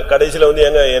நடக்கல. கடைசில வந்து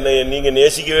என்ன நீங்க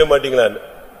நேசிக்கவே மாட்டீங்களான்னு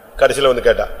கடைசில வந்து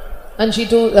கேட்டா. And she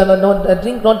too not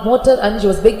drink not water, and she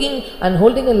was begging and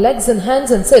holding her legs and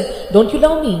hands and said, "Don't you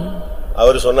love me?"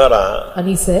 அவர் சொன்னாரா, And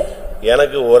he said,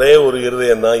 எனக்கு ஒரே ஒரு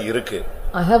இருதயம் தான் இருக்கு.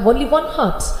 I have only one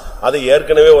heart. அது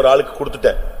ஏற்கனவே ஒரு ஆளுக்கு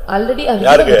கொடுத்துட்டேன். Already I have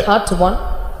given that heart to one.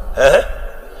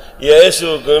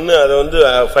 இயேசுவுக்குன்னு அது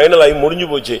ஃபைனல் ஆகி முடிஞ்சு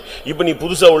போச்சு. இப்போ நீ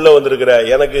புதுசா உள்ள வந்திருக்கிற,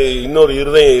 எனக்கு இன்னொரு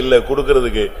இருதயம் இல்ல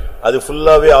கொடுக்கிறதுக்கு, அது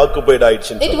ஃபுல்லாவே ஆக்குபைட்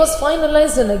ஆயிடுச்சு. It was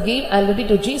finalized and I gave already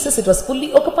to Jesus. It was fully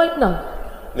occupied now.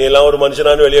 நீ எல்லாம் ஒரு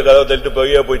மனுஷனானு வெளியே கதவை தள்ளிட்டு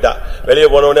போயிட்டா. வெளியே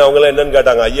போனவனே அவங்க எல்லாம் என்னன்னு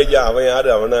கேட்டாங்க, ஐயா அவன் யாரு,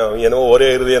 அவன் என்னவோ ஒரே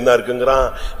இருதயம் தான் இருக்குங்கிறான்,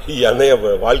 என்னைய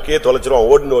வாழ்க்கையே தொலைச்சிருவான்,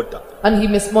 ஓடுன்னு ஓட்டான். And he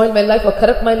may spoil my life or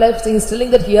corrupt my life, so he is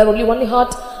telling that he had only one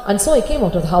heart. And so I came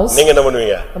out of the house. நீங்க என்ன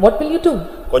பண்ணுவீங்க? And what will you do?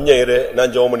 கொஞ்சம் இரு,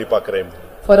 நான் ஜெபம் பண்ணி பார்க்கறேன்.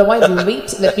 For a while we'll wait,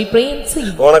 let me pray and see.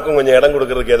 உனக்கும் கொஞ்சம் இடம்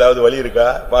கொடுக்கிறதுக்கு ஏதாவது வழி இருக்கா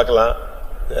பார்க்கலாம்.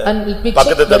 And let me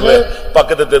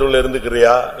பக்கத்து தெருவுல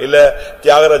இருந்துக்கிறியா, இல்ல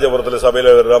தியாகராஜபுரத்துல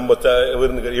சபையில ரொம்ப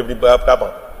இப்படி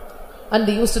பாப்பான். And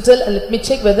they used to tell, let me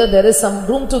check whether there is some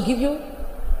room to give you.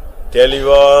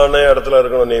 தெளிவான இடத்துல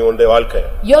இருக்கணும் நீ உன்னுடைய வாழ்க்கை.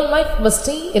 Your life must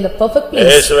stay in a perfect place.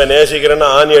 இயேசுவை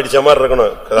நேசிக்கிறேன்னா ஆணி அடிச்ச மாதிரி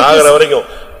இருக்கணும். சாகர வரைக்கும்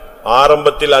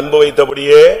ஆரம்பத்தில் அன்பு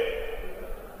வைத்தபடியே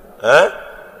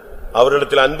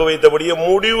அவரிடத்தில் அன்பு வைத்தபடியே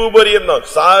முடிவு பரியந்தம்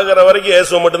சாகர வரைக்கும்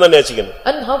இயேசுவை மட்டும் தான் நேசிக்கணும்.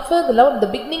 And how far the love at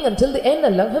the beginning until the end,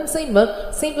 and love him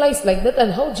same life like that,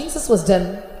 and how Jesus was done.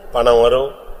 பணம்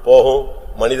வரும் போகும்,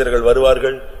 மனிதர்கள்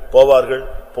வருவார்கள் போவார்கள்,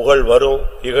 புகழ் வரும்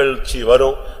இகழ்ச்சி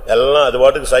வரும், எல்லாம் அது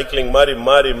பாட்டுக்கு சைக்கிளிங் மாறி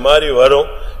மாறி மாறி வரும்.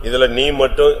 இதுல நீ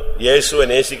மட்டும் இயேசுவை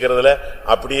நேசிக்கிறதுல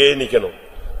அப்படியே நிக்கணும்.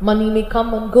 Money may come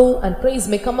and go, and praise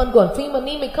may come and go, and fame and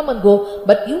name may come and go,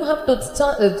 but you have to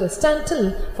stand still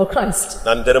for Christ.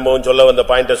 நான் திரும்பவும் சொல்ல வந்த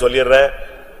பாயிண்ட சொல்லிடுறேன்.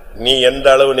 நீ எந்த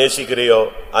அளவு நேசிக்கிறியோ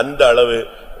அந்த அளவு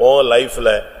உன்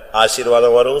லைஃப்ல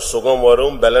ஆசீர்வாதம் வரும், சுகம்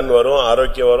வரும், பலன் வரும்,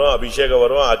 ஆரோக்கியம் வரும், அபிஷேகம்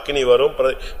வரும், அக்கினி வரும்,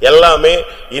 எல்லாமே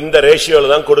இந்த ரேஷியோல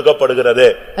தான் கொடுக்கப்படுகிறது.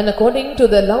 And according to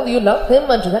the love you love him,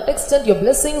 and to that extent your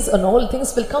blessings and all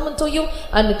things will come unto you,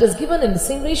 and it is given in the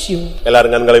same ratio.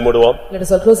 எல்லாரும் கண்களை மூடுவோம். Let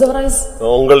us all close our eyes.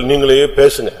 நீங்களே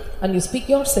பேசுங்க. And you speak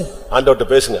yourself. ஆண்டவர்ட்ட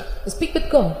பேசுங்க. You speak with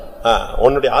God.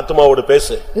 உன்னுடைய ஆத்மாவோடு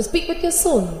பேசு. You speak with your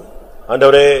soul.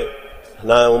 ஆண்டவரே,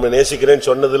 நான் உம்மை நேசிக்கிறேன்னு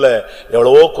சொன்னதுல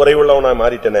எவ்வளவோ குறைவுள்ளவனா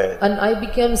மாறிட்டேனே. And I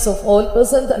became so all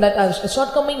person that I was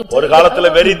shortcoming. ஒரு காலத்துல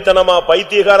வெறித்தனமா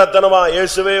பைத்தியக்காரத்தனமா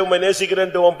இயேசுவே உம்மை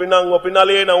நேசிக்கிறேன்னு உன்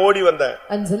பின்னாலேயே நான் ஓடி வந்தேன்.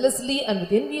 And zealously and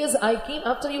with envious I came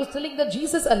after you telling that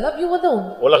Jesus I love you alone.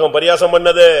 உலகம் பரியாசம்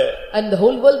பண்ணது. And the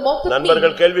whole world mocked at me.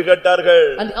 நண்பர்கள் கேள்வி கேட்டார்கள்.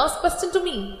 And they asked question to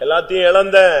me. எல்லாத்தையும்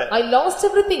இழந்தேன். I lost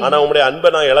everything. ஆனா உம்முடைய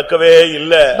அன்பை நான் இழக்கவே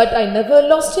இல்ல. But I never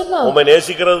lost your love. உம்மை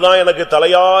நேசிக்கிறது தான் எனக்கு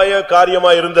தலையாய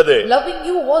காரியமா இருந்தது.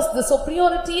 You was the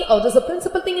superiority or the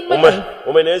principal thing in my life.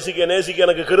 உம்மை நேசிக்க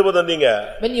எனக்கு கிருபை தந்தீங்க.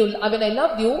 When I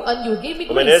loved you and you gave me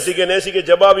grace. உம்மை நேசிக்க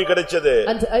ஜெபாவி கிடைச்சது.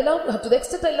 And I loved to the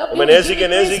extent I loved you. உம்மை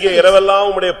நேசிக்க இரவெல்லாம்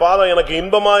உம்முடைய பாதம் எனக்கு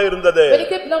இன்பமா இருந்தது. When I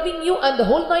kept loving you and the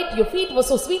whole night your feet were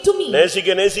so sweet to me.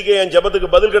 நேசிக்க என் ஜெபத்துக்கு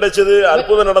பதில் கிடைச்சது,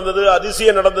 அற்புதம் நடந்தது,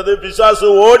 அதிசயம் நடந்தது, பிசாசு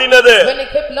ஓடினது. When I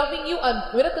kept loving you and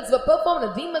miracles were performed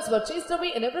and demons were chased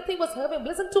away and everything was having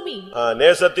blessing to me.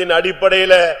 நேசத்தின்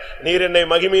அடிப்படையில நீர் என்னை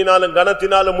மகிமையினாலும்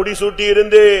கனத்தினாலும் முடிசூட்டி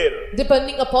இருந்தீர்.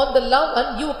 Depending upon the love, and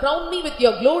you crowned me with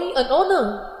your glory and honor.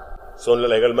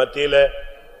 சூழ்நிலைகள் மத்தியில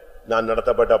நான்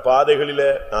நடத்தப்பட்ட பாதைகளிலே,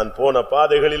 நான் போன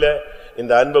பாதைகளிலே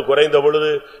இந்த அன்பு குறைந்த பொழுது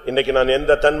இன்னைக்கு நான்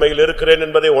எந்த தன்மையில் இருக்கிறேன்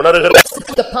என்பதை உணர்கிறேன்.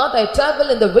 The path I travel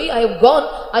in the way I have gone,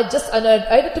 I just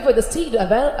identify the state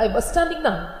where I was standing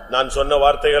now. நான் சொன்ன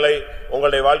வார்த்தைகளை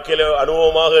உங்களுடைய வாழ்க்கையில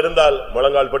அனுபவமாக இருந்தால்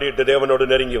முழங்கால் படியிட்டு தேவனோடு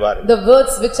நெருங்கி வாருங்கள். The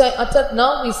words which I uttered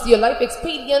now is your life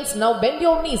experience. Now bend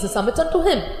your knees and submit unto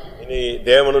him. இனி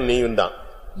தேவனும் நீயும் தான்.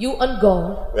 You and God.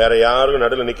 வேற யாரும்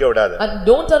நடுவுல நிக்க விடாத. And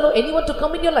don't allow anyone to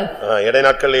come in your life. இடை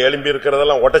நாட்கள்ல எழும்பி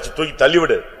இருக்கிறதெல்லாம் உடைச்சு தூக்கி தள்ளி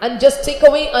விடு. And just take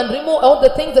away and remove all the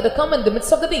things that have come in the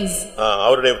midst of the days.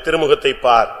 அவருடைய திருமுகத்தை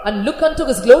பார். And look unto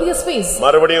his glorious face.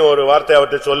 மறுபடியும் ஒரு வார்த்தை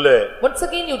அவர்ட்ட சொல்லு. Once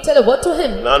again you tell a word to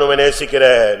him. நான் உம்மை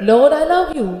நேசிக்கிறேன். Lord, I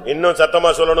love you. இன்னும்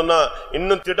சத்தமா சொல்லணும்னா,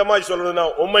 இன்னும் திடமாய் சொல்லணும்னா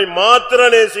உம்மை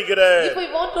மாத்திரம் நேசிக்கிறேன். If I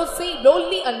want to say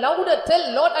boldly and louder, tell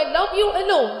Lord, I love you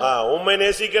alone. உம்மை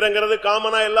நேசிக்கிறேங்கிறது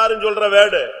காமனா எல்லாரும் சொல்ற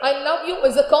word. I love you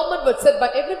is a common word said by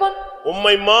everyone.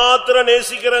 உம்மை மாத்திரம்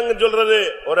நேசிக்கிறேன்னு சொல்றது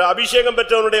ஒரு அபிஷேகம்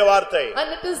பெற்றவனுடைய வார்த்தை. And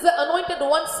it is the anointed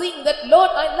one saying that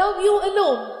Lord, I love you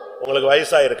alone. உங்களுக்கு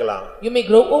வயசா இருக்கலாம். You may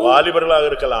grow old. வாலிபர்களாக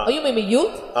இருக்கலாம். Or you may be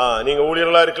youth. நீங்க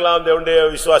ஊழியர்களா இருக்கலாம், தேவனுடைய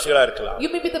விசுவாசிகளா இருக்கலாம்.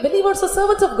 You may be the believers or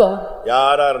servants of God.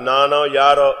 யாரார் நானோ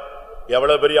யாரோ,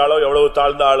 எவ்வளவு பெரிய ஆளோ எவ்வளவு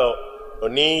தாழ்ந்த ஆளோ,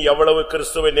 நீ எவ்வளவு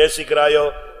கிறிஸ்துவை நேசிக்கிறாயோ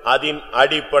அதன்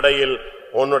அடிப்படையில்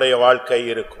உன்னுடைய வாழ்க்கை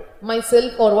இருக்கும்.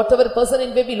 Myself or whatever person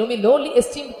in may be lowly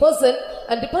esteemed person,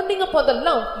 and depending upon the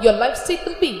love your life state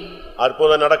will be.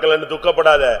 அற்புதம் நடக்கலன்னு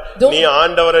துக்கப்படாத. நீ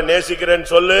ஆண்டவரை நேசிக்கிறேன்னு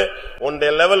சொல்லு,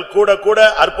 உன்னுடைய லெவல் கூட கூட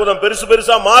அற்புதம் பெருசு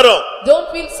பெருசா மாறும். Don't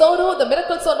feel sorrow, the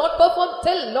miracles are not performed.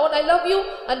 Tell Lord I love you,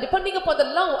 and depending upon the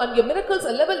love and your miracles,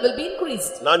 a level will be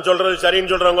increased. நான் சொல்றது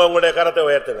சரின்னு சொல்றவங்க உங்களுடைய கரத்தை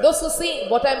உயர்த்துங்க. Those who say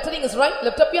what I am telling is right,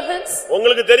 lift up your hands.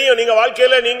 உங்களுக்கு தெரியும், நீங்க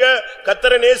வாழ்க்கையில நீங்க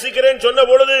கர்த்தரை நேசிக்கிறேன்னு சொன்ன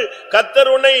பொழுது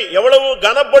கர்த்தர் உன்னை எவ்வளவு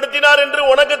கனப்படுத்தினார் என்று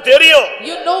உனக்கு தெரியும்.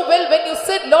 You know well when you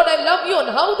said Lord I love you and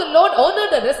how the Lord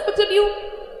honored and respected you.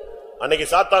 அன்னைக்கு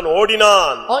சாத்தான்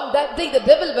ஓடினான். On that day the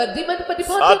devil were demons were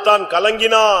departed. சாத்தான்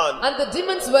கலங்கினான். And the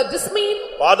demons were dismayed.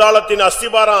 பாதாளத்தின்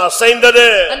அஸ்திபாரம் அசைந்தது.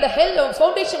 And the hell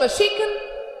foundation was shaken.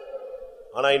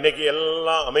 ஆனா இன்னைக்கு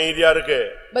எல்லாம் அமைதியா இருக்கு.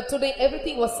 But today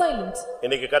everything was silent.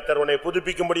 இன்னைக்கு கர்த்தர் உன்னை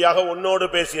புதுப்பிக்கும்படியாக உன்னோடு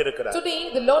பேசி இருக்கிறார். Today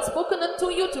the Lord spoken unto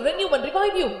you to renew and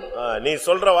revive you. நீ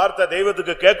சொல்ற வார்த்தை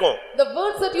தெய்வத்துக்கு கேட்கும். The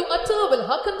words that you utter will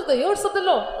hearken to the ears of the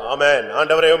Lord. ஆமென்.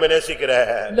 ஆண்டவரே உம்மை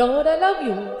நேசிக்கிறேன். Lord I love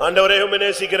you. ஆண்டவரே உம்மை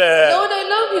நேசிக்கிறேன். Lord I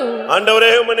love you.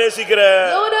 ஆண்டவரே உம்மை நேசிக்கிறேன்.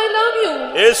 Lord I love you.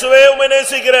 இயேசுவே உம்மை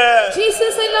நேசிக்கிறேன்.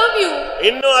 Jesus I love you.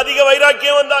 இன்னும் அதிக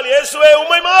வைராக்கியம் வந்தால் இயேசுவே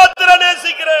உம்மை மாத்திரம்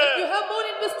நேசிக்கிறேன். If you have more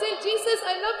interest in Jesus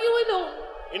I love you alone.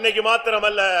 இன்னைக்கு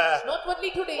மாத்திரமல்ல, Not only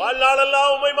today. வாழ்நாளெல்லாம்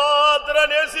உம்மை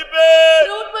மாத்திரம் நேசிப்பேன்.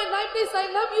 Throughout my life days I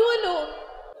love you alone.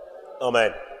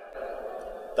 ஆமென்.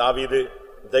 தாவீது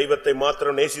தெய்வத்தை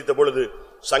மாத்திரம் நேசித்த பொழுது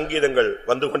சங்கீதங்கள்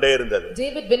வந்து கொண்டே இருந்தது.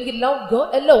 David when he loved God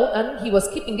alone and he was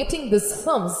getting these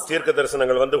psalms. தீர்க்க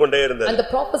தரிசனங்கள் வந்து கொண்டே இருந்தது. And the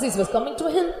prophecies was coming to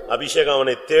him. அபிஷேகம்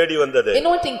அவனை தேடி வந்தது.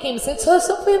 Anointing came in search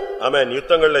of him. ஆமென்.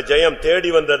 யுத்தங்கள்ல ஜெயம்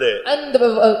தேடி வந்தது. And the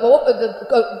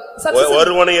success.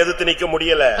 ஒருவனை எதிர்த்து நிக்க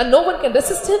முடியல. And no one can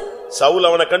resist him. Saul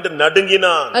அவனை கண்டு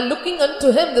நடுங்கினான். And looking unto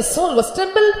him the soul was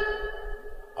trembled.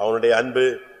 அவனுடைய அன்பு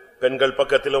பெண்கள்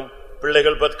பக்கத்திலும்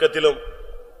பிள்ளைகள் பக்கத்திலும்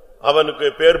அவனுக்கு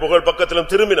பேர் புகழ் பக்கத்திலும்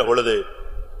திரும்பின பொழுது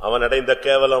அவன் அடைந்த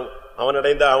கேவலம், அவன்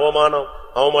அடைந்த அவமானம்,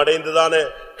 அவன் அடைந்ததான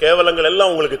கேவலங்கள்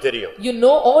எல்லாம் உங்களுக்கு தெரியும். You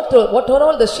know what are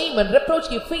all the shame and reproach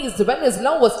he faced when his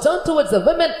love was turned towards the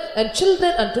women and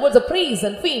children and towards the praise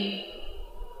and fame.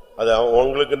 அது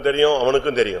உங்களுக்கும் தெரியும்,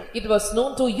 அவனுக்கும் தெரியும். It was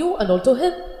known to you and also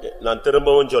him. நான்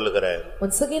திரும்பவும் சொல்லுகிறேன்.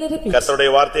 Once again I repeat. கர்த்தருடைய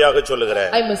வார்த்தையாக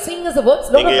சொல்லுகிறேன். I am saying as the words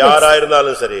Lord. நீங்க யாரா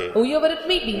இருந்தாலும் சரி, whoever it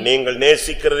may be. நீங்கள்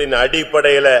நேசிக்கிறதின்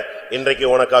அடிப்படையில இன்றைக்கு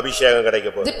உனக்கு அபிஷேகம் கிடைக்க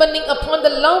போகுது. Depending upon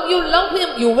the love you love him,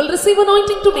 you will receive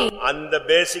anointing today. அந்த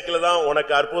பேசிக்ல தான்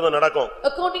உனக்கு அற்புதம் நடக்கும்.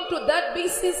 According to that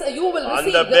basis you will receive.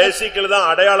 அந்த பேசிக்ல தான்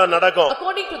அடையாளம் நடக்கும்.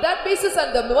 According to that basis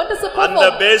and the wonders of God. அந்த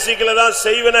பேசிக்ல தான்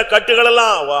செய்வன கட்டுகள்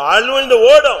எல்லாம் அழுந்து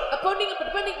ஓடும். According to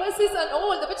depending basis and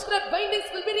all the witchcraft bindings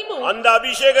will be removed. அந்த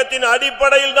அபிஷேகத்தின்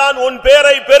அடிப்படையில் தான் உன்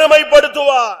பேரை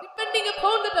பெருமைப்படுத்துவார். Depending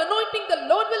upon that anointing the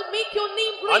Lord will make your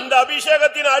name great. அந்த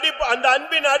அபிஷேகத்தின் அந்த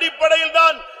அன்பின் அடிப்படையில்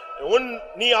தான்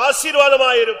நீ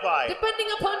ஆசீர்வாதமாய் இருப்பாய். Depending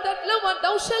upon that love and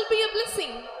thou shalt be a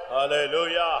blessing.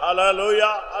 Hallelujah,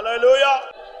 hallelujah, hallelujah.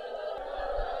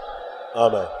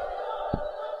 Amen.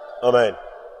 Amen.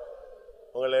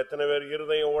 உங்களை எத்தனை பேர்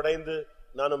இருதயம் உடைந்து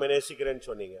நான் உம்மை நேசிக்கிறேன்னு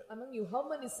சொன்னீங்க? Among you how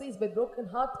many says by broken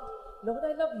heart Lord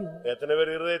I love you? எத்தனை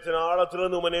பேர் இருதயத்தின்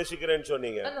ஆழத்திலிருந்து உம்மை நேசிக்கிறேன்னு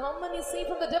சொன்னீங்க? And how many say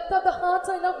from the depth of the heart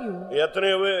I love you?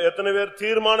 எத்தனை பேர்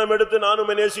தீர்மானம் எடுத்து நான்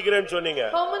உம்மை நேசிக்கிறேன்னு சொன்னீங்க?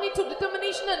 How many took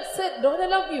determination and said Lord I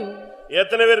love you?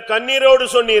 எத்தனை பேர் கண்ணீரோடு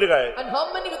சொன்னீர்கள்? And how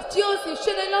many with tears you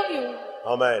said I love you?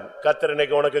 ஆமென். கர்த்தர்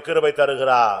இன்னைக்கு உனக்கு கிருபை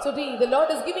தருகிறார். Today the Lord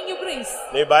is giving you grace.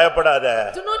 நீ பயப்படாத.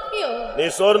 Do not fear. நீ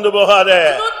சோர்ந்து போகாதே.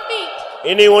 Do not faint.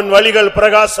 இனி உன் வழிகள்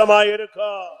பிரகாசமாய்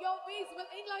இருக்கும். Your ways will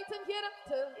enlighten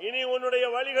hereafter. இனி உன்னுடைய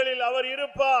வழிகளில் அவர்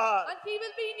இருப்பார். And he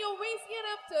will be in your ways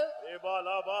hereafter.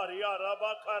 ஏபாலா பாரியா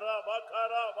ரபகரா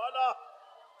பகரா வலா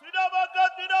திடபக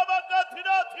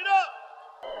திடா திடா.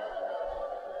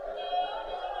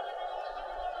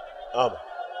 ஆமா.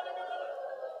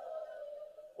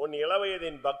 உன்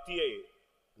இளவயதின் பக்தியை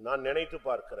நான் நினைத்து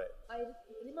பார்க்கிறேன். I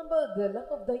remember the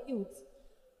love of thy youth.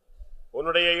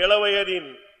 உன்னுடைய இளவயதின்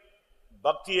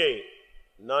பக்தியை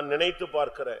நான் நினைத்து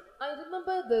பார்க்கிறேன். I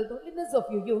remember the godliness of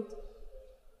your youth.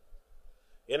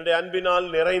 என்னுடைய அன்பினால்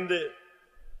நிறைந்து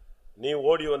நீ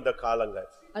ஓடி வந்த காலங்கள்.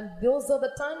 And those are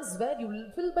the times where you will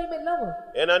fill by my love.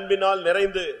 என் அன்பினால்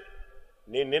நிறைந்து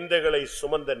நீ நிந்தைகளை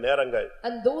சுமந்த நேரங்கள்.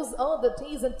 And those are the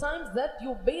days and times that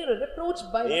you bear a reproach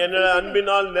by. நீ என்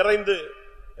அன்பினால் நிறைந்து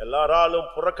எல்லாராலும்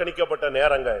புறக்கணிக்கப்பட்ட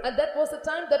நேரங்கள். And that was the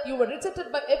time that you were rejected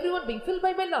by everyone, being filled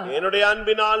by my love. என்னுடைய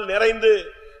அன்பினால் நிறைந்து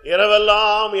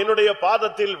இரவெல்லாம் என்னுடைய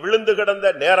பாதத்தில் விழுந்து கிடந்த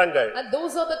நேரங்கள். And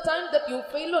those are the times that you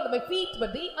fell on my feet by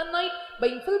day and night,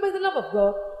 being filled by the love of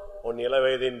God. உன்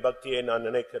இளவயதின் பக்தியை நான்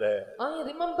நினைக்கிறேன். I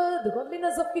remember the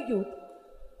godliness of your youth.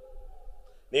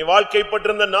 நீ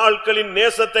வாழ்க்கைப்பட்டிருந்த நாட்களின்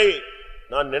நேசத்தை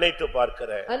நான் நினைத்து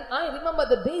பார்க்கிறேன். And I remember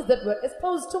the days that were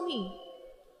espoused to me.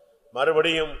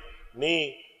 மறுபடியும் நீ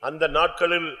அந்த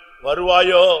நாட்களில்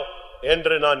வருவாயோ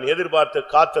என்று நான் எதிர்பார்த்து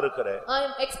காத்திருக்கிறேன். I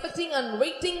am expecting and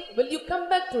waiting. Will you come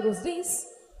back to those days?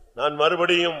 நான்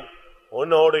மறுபடியும்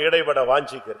உன்னோடு இடைபட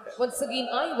வாஞ்சிக்கிறேன். Once again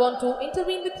I want to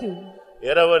intervene with you.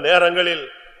 இரவு நேரங்களில்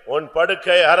உன்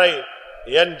படுக்கை அறை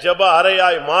என் ஜெப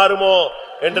அறையாய் மாறுமோ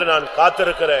என்று நான்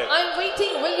காத்திருக்கிறேன். I am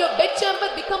waiting. Will your bed chamber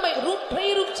become my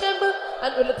prayer room chamber,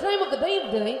 and will the time of the day of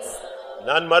the nights?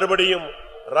 நான் மறுபடியும்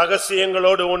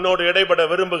ரகசியங்களோடு உன்னோடு இடைபட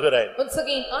விரும்புகிறேன். Once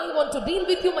again I want to deal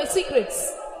with you my secrets.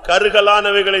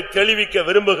 கருகலானவைகளை தெளிவிக்க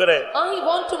விரும்புகிறேன். I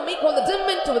want to make all the dim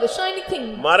into the shiny thing.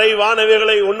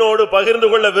 மறைவானவைகளை உன்னோடு பகிர்ந்து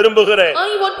கொள்ள விரும்புகிறேன்.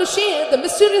 I want to share the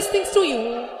mysterious things to you.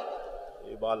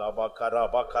 இபாலா Baqarah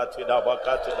பக்காத்திடா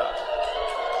பக்காத்திடா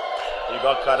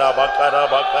இபக்கரா Baqarah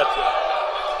பக்காத்திடா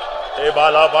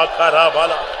இபாலா Baqarah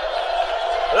Bala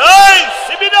ஏய்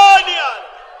சிபிடானியா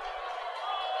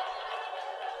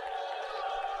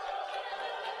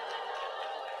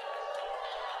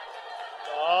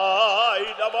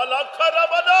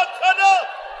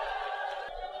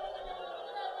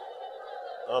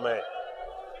ஆமென்.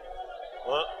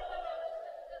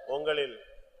 உங்களில்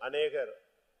அநேகர்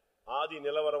ஆதி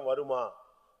நிலவரம் வருமா,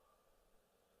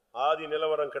 ஆதி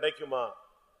நிலவரம் கிடைக்குமா,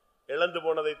 இழந்து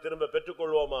போனதை திரும்ப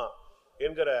பெற்றுக்கொள்வோமா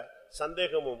என்கிற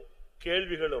சந்தேகமும்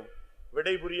கேள்விகளும்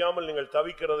விடை புரியாமல் நீங்கள்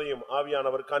தவிக்கிறதையும்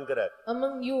ஆவியானவர் காண்கிறார்.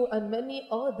 Among you and many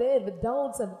are there with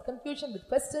doubts and with confusion, with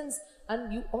questions, and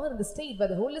you are in the state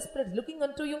where the Holy Spirit is looking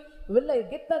unto you. Will I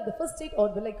get back the first state, or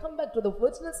will I come back to the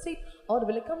original state, or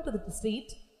will I come to the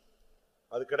state?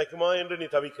 அது கிடைக்குமா என்று நீ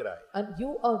தவிக்கிறாய். And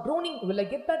you are groaning, will I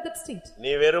get back that state?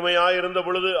 நீ வெறுமையாய் இருந்த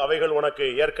பொழுது அவைகள் உனக்கு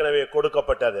ஏற்கனவே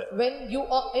கொடுக்கப்பட்டது. When you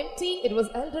are empty, it was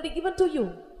already given to you.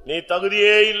 நீ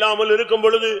தகுதியே இல்லாமல் இருக்கும்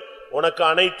பொழுது உனக்கு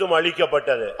அனைத்தும்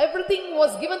அளிக்கப்பட்டது. Everything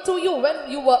was given to you when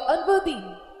you were unworthy.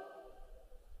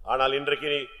 ஆனால்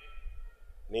இன்றைக்கு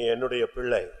நீ என்னுடைய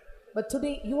பிள்ளை. But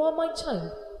today you are my child.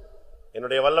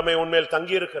 என்னுடைய வல்லமை உன்மேல்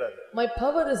தங்கி இருக்கிறது. My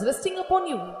power is resting upon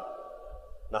you.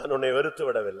 நான் உன்னை வெறுத்து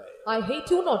விடவில்லை. I hate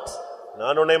you not.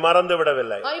 நான் உன்னை மறந்து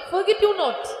விடவில்லை. I forget you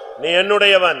not. நீ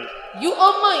என்னுடையவன். You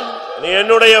are mine. நீ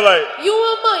என்னுடையவள். You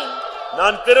are mine.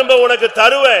 நான் திரும்ப உனக்கு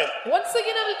தருவேன். Once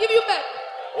again I will give you back.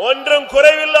 ஒன்றும்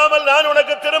குறைவில்லாமல் நான்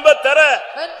உனக்கு திரும்ப தர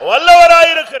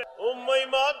வல்லவராயிருக்கிறேன். உம்மை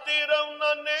மாத்திரம்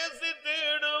நான்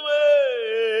நேசித்திடுவேன்,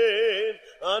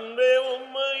 அன்பே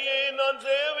உம்மையே நான்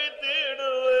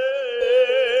சேவித்திடுவேன்.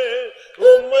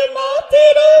 உம்மை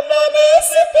மாத்திரம் நான்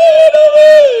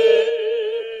நேசித்திடுவேன்,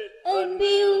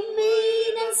 அன்பே உம்மையே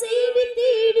நான்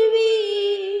சேவித்திடுவேன்.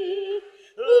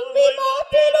 உம்மை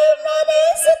மாத்திரம் நான்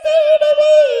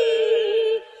நேசித்திடுவேன்,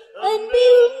 அன்பே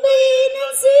உம்மையே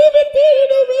நான்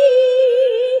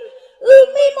சேவித்திடுவேன்.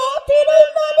 உம்மை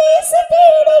மாத்திரம் நான்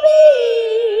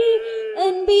நேசித்திடுவேன்,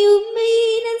 அன்பே உம்மையே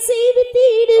நான்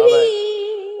சேவித்திடுவேன்.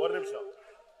 ஒரு நிமிஷம்.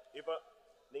 இப்ப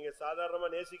நீங்க சாதாரணமா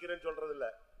நேசிக்கிறேன்னு சொல்றது இல்ல,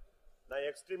 நான்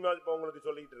எக்ஸ்ட்ரீமா இப்ப உங்களுக்கு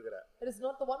சொல்லிட்டு இருக்கேன். It is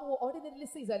not the one who ordinarily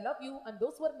says I love you, and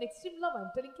those who are in extreme love I am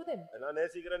telling to them. நான்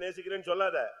நேசிக்கிறேன்னு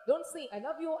சொல்லாத. Don't say I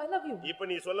love you, I love you. இப்ப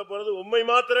நீ சொல்ல போறது உம்மை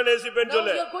மாத்திரம் நேசிப்பேன்னு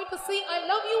சொல்லு. Now you are going to say I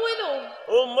love you alone.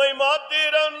 உம்மை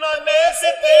மாத்திரம் நான்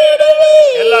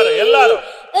நேசித்திடுவேன். எல்லாரும்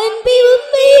அன்பே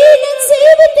உம்மையே நான்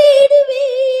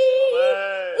சேவித்திடுவேன்,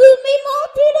 உம்மை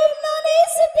மாத்திரம் நான்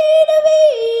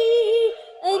நேசித்திடுவேன்.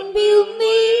 அன்பே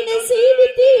உம்மையே நான்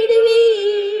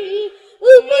சேவித்திடுவேன்,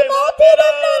 உம்மை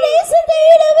மாத்திரம் நான்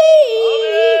நேசித்திடுவேன்.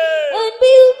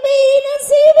 அன்பே உம்மையே நான்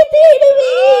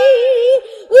சேவித்திடுவேன்,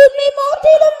 உம்மை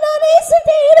மாத்திரம் நான்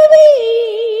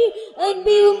நேசித்திடுவேன்.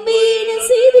 அன்பே உம்மையே நான்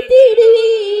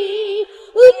சேவித்திடுவேன்,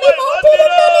 உம்மை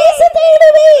மாத்திரம் நான்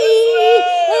நேசித்திடுவேன்.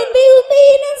 அன்பே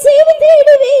உம்மையே நான்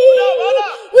சேவித்திடுவேன்,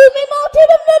 உம்மை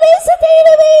மாத்திரம் நான்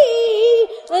நேசித்திடுவேன்.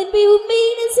 அன்பே உம்மையே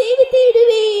நான்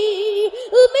சேவித்திடுவேன்,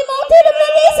 உம்மை மாத்திரம்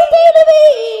நான்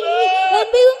நேசித்திடுவேன்.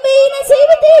 அன்பே உம்மையே நான்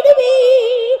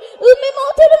சேவித்திடுவேன், உம்மை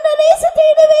மாத்திரம் நான்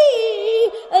நேசித்திடுவேன்.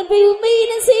 அன்பே உம்மையே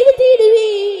நான்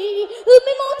சேவித்திடுவேன்,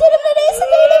 உம்மை மாத்திரம் நான்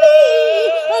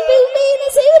நேசித்திடுவேன். அன்பே உம்மையே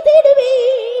நான்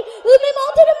சேவித்திடுவேன், உம்மை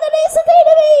மாத்திரம் நான்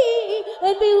நேசித்திடுவேன்.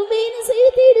 அன்பே உம்மையே நான்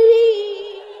சேவித்திடுவேன்.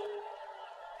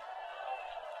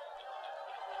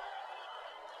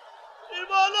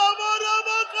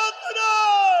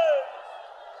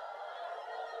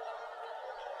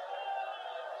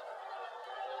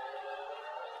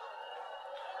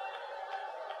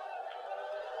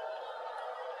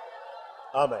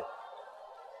 ஆமென்.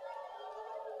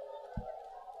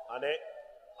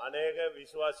 அநேக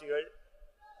விசுவாசிகள்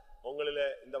உங்களிலே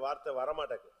இந்த வார்த்தை வர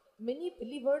மாட்டேங்குது. Many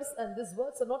believers and these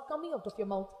words are not coming out of your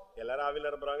mouth. எல்லாரும் ஆவில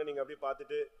நிரம்பறாங்க, நீங்க அப்படியே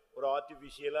பார்த்துட்டு ஒரு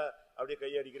ஆர்ட்டிஃபிஷியலா அப்படியே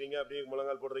கை அடிக்கிறீங்க, அப்படியே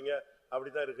முழங்கால் போடுறீங்க,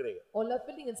 அப்படிதான் இருக்கீங்க. All are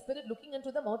filling in spirit, looking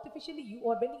into them artificially. You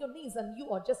are bending your knees and you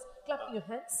are just clapping your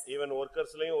hands. Even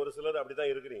வர்க்கர்ஸ்லயும் ஒரு சிலர்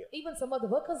அப்படிதான் இருக்கீங்க. Even some of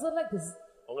the workers are like this.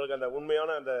 உங்களுக்கு அந்த உண்மையான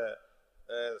அந்த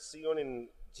சீயோனின்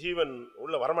ஜீவன்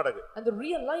உள்ள வரமாட்டேங்குது. And the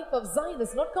real life of Zion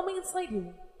is not coming inside you.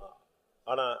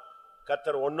 ஆனா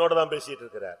கர்த்தர் உன்னோட தான் பேசிட்டு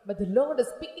இருக்கிறார். But the Lord is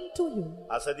speaking to you.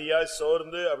 அசதியா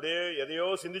சோர்ந்து அப்படியே எதையோ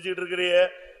சிந்திச்சிட்டு இருக்கறியே,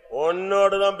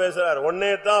 உன்னோட தான் பேசுறார்.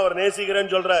 உன்னையே தான் அவர்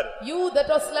நேசிக்கிறேன்னு சொல்றார். You that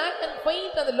are slack and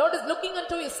faint, and the Lord is looking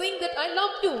unto you, saying that I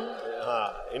love you.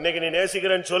 இன்னைக்கு நீ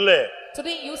நேசிக்கிறேன்னு சொல்லு.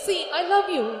 Today you see I love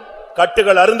you.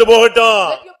 கட்டுகள் அறுந்து போகட்டும்.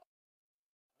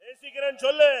 நேசிக்கிறேன்னு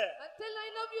சொல்லு. Until I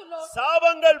love you, Lord.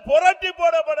 சாபங்கள் புரட்டி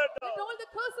போடப்படட்டும். Let all the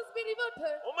curses be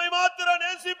reverted. உம்மை மாத்திரம்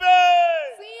நேசிப்பேன்.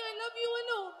 Say I love you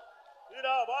alone.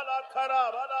 Ira Vala garam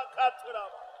Vala Katra.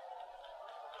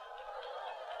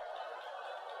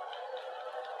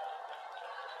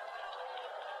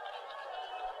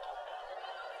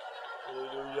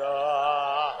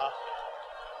 Hallelujah.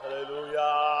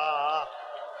 Hallelujah.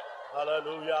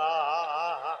 Hallelujah.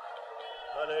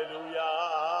 Hallelujah.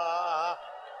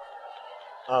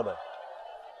 Amen.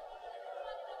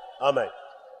 Amen.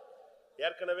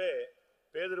 ஏற்கனவே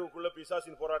பேதுருவுக்குள்ள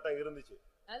பிசாசின் போராட்டம் இருந்துச்சு.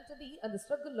 And the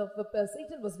struggle of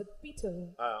Satan was with Peter.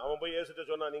 அவன் போய் இயேசுட்ட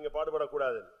சொன்னா நீங்க பாடுபட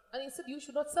கூடாது. And he said you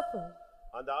should not suffer.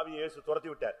 அந்த ஆவியை இயேசு துரத்தி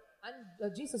விட்டார். And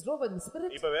Jesus drove in the spirit.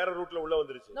 இப்ப வேற ரூட்ல உள்ள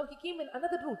வந்துருச்சு. Now he came in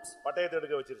another route. பட்டயத்தை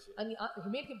எடுக்க வச்சிருச்சு. And he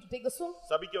made him to take the sword.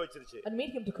 சபிக்க வச்சிருச்சு. And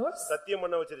made him to curse. சத்தியம்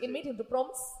பண்ண வச்சிருச்சு. He made him to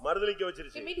promise. மறுதலிக்க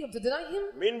வச்சிருச்சு. He made him to deny him.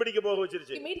 மீன் பிடிக்க போக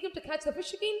வச்சிருச்சு. He made him to catch the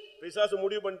fish again. பிசாசு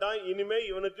முடிவு பண்ணிட்டான், இனிமே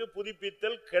இவனுக்கு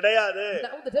புதுப்பித்தல் கிடையாது.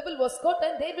 Now the devil was caught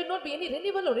and there will not be any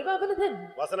renewal or revival in him.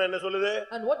 வசனம் என்ன சொல்லுது?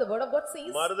 And what the word of God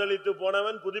says? மறுதலித்து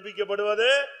போனவன்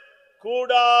புதுப்பிக்கப்படுவது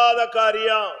கூடாத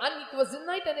காரியம். And it was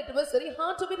denied and it was very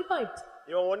hard to be revived.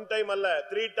 இவன் one time அல்ல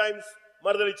 3 times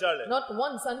மறுதலிச்சாளே. Not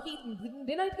once, and he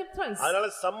denied him thrice. அதனால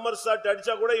summer shot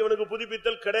அடிச்சா கூட இவனுக்கு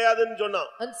புதுப்பித்தல் கிடையாதுன்னு சொன்னான்.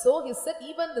 And so he said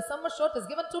even the summer shot is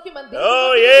given to him and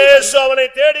இயேசு அவனை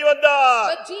தேடி வந்தார்.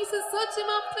 But Jesus searched him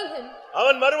after him.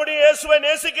 அவன் மறுபடியும் இயேசுவை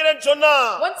நேசிக்கிறேன்னு சொன்னான்.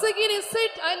 Once again he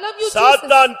said I love you Jesus.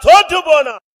 சாத்தான் தோற்று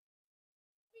போனான்.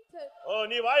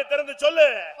 நீ வாயை திறந்து சொல்லு.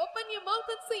 Open your mouth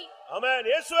and say. ஆமென்.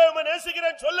 இயேசுவை உம்மை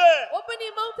நேசிக்கிறேன்னு சொல்லு. Open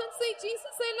your mouth and say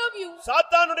Jesus I love you.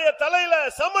 சாத்தானுடைய தலையில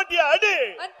சமட்டிய அடி.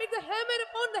 And pick the hammer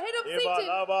upon the head of Satan.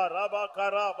 ஏபாலாபா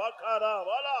ரபாகரா பகரா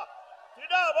வாலா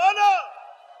திடா வாலா.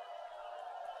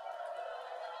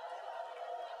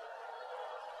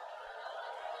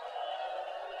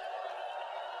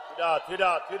 திடா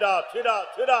திடா திடா திடா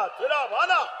திடா திடா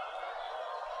வாலா.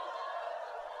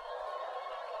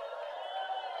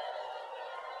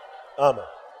 ஆமா.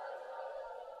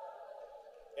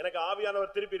 எனக்கு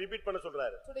ஆவியானவர் திருப்பி ரிப்பீட் பண்ண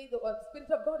சொல்றாரு. Today the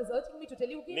spirit of God is urging me to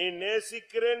tell you again. நீ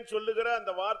நேசிக்கிறேன் சொல்லுகிற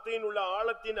அந்த வார்த்தையின் உள்ள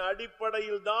ஆழத்தின்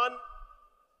அடிப்படையில் தான்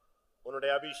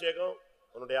உன்னுடைய அபிஷேகம்,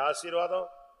 உன்னுடைய ஆசீர்வாதம்,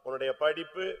 உன்னுடைய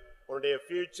படிப்பு, உன்னுடைய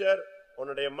ஃபியூச்சர்,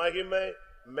 உன்னுடைய மகிமை,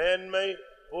 மேன்மை,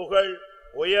 புகழ்,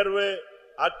 உயர்வு,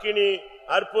 அக்கினி,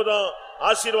 அற்புதம்,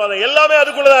 ஆசீர்வாதம் எல்லாமே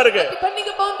அதுக்குள்ளதான் இருக்கு. Depending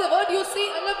upon the word you say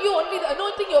I love you, only the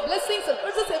anointing, your blessings and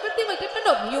curses, everything will depend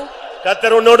on you.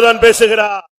 கர்த்தர் உன்னோடு தான்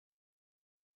பேசுகிறார்.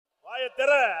 வாயை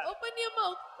திற. Open your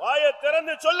mouth. வாயை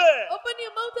திறந்து சொல்லு. Open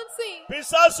your mouth and say.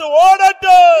 பிசாசு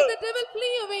ஓடட்டும். Let the devil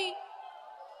flee away.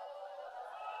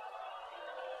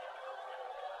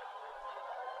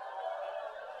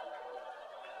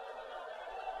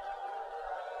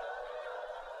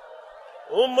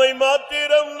 உம்மை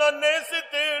மாத்திரம் நான்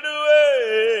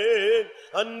நேசித்திடுவேன்,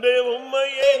 அன்பே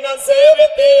உம்மையே நான்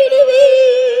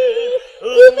சேவித்திடுவேன்.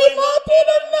 உம்மை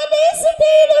மாத்திரம் நான்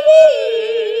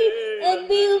நேசித்திடுவேன்,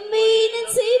 அன்பே உம்மை நான்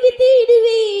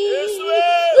சேவித்திடுவேன்.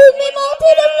 உம்மை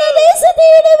மாத்திரம் நான்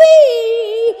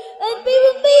நேசித்திடுவேன், அன்பே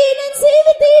உம்மை நான்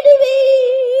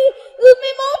சேவித்திடுவேன்.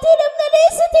 உம்மை மாத்திரம் நான்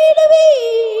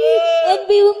நேசித்திடுவேன்,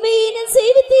 அன்பே உம்மை நான்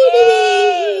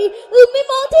சேவித்திடுவேன். உம்மை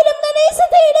மாத்திரம் நான்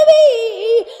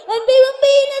நேசித்திடுவேன், அன்பே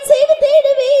உம்மை நான்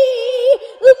சேவித்திடுவேன்.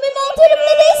 உம்மை மாத்திரம்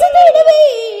நான்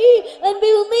நேசித்திடுவேன், அன்பே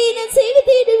உம்மை நான்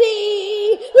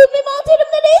சேவித்திடுவேன். உம்மை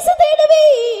மாத்திரம் நான்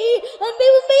நேசித்திடுவேன், அன்பே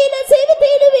உம்மை நான்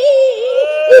சேவித்திடுவேன்.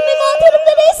 உம்மை மாத்திரம்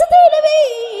நான்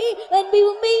நேசித்திடுவேன், அன்பே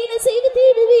உம்மை நான்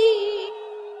சேவித்திடுவேன்.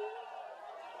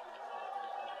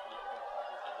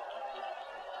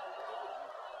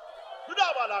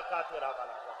 துடாபாலா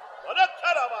காத்துராபாலா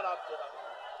வலக்கராபாலா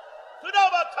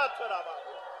துடாபா காத்துராபா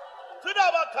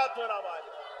துடாபா காத்துராபா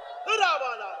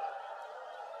துடாபாலா.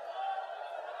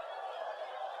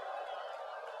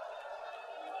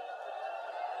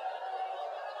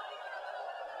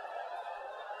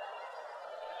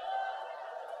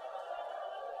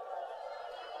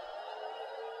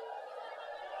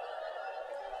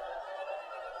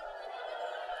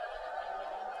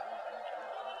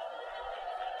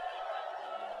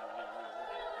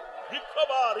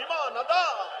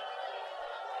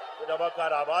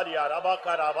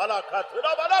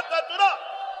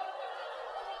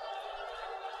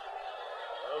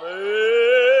 ஆமென்.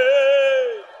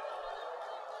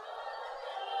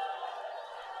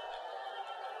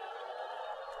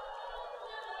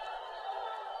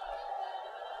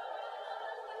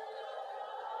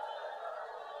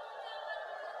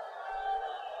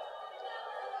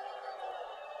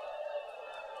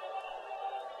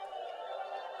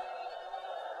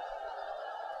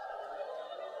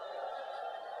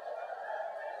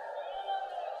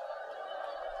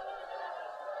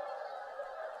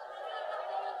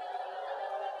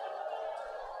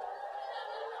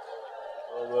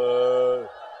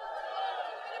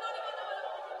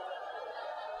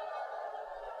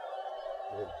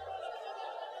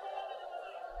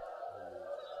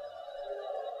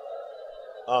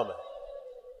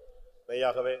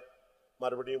 மெய்யாகவே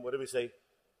மறுபடியும் ஒரு விசை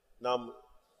நாம்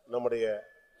நம்முடைய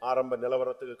ஆரம்ப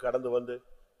நிலவரத்துக்கு கடந்து வந்து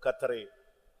கர்த்தரை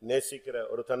நேசிக்கிற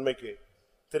ஒரு தன்மைக்கு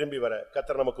திரும்பி வர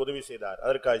கர்த்தர் நமக்கு உதவி செய்தார்.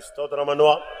 அதற்காக ஸ்தோத்திரம்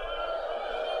பண்ணுவோம்.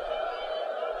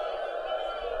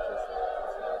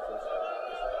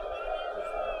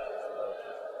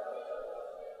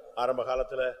 ஆரம்ப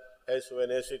காலத்துல இயேசுவை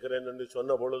நேசிக்கிறேன் என்று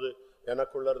சொன்ன பொழுது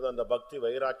எனக்குள்ள இருந்த அந்த பக்தி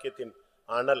வைராக்கியத்தின்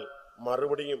அனல்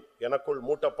மறுபடியும் எனக்குள்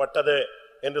மூட்டப்பட்டது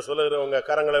என்று சொல்லுகிறவங்க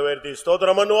கரங்களை உயர்த்தி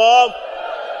ஸ்தோத்திரம் பண்ணுவோம்.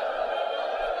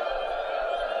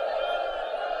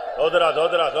 தோத்ரா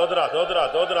தோத்ரா தோத்ரா தோத்ரா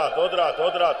தோத்ரா தோத்ரா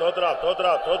தோத்ரா தோத்ரா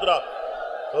தோத்ரா தோத்ரா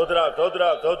தோத்ரா தோத்ரா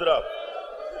தோத்ரா.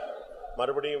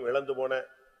 மறுபடியும் இழந்து போன,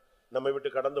 நம்மை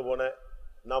விட்டு கடந்து போன,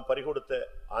 நாம் பறிகொடுத்த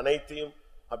அனைத்தையும்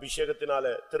அபிஷேகத்தினால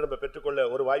திரும்ப பெற்றுக்கொள்ள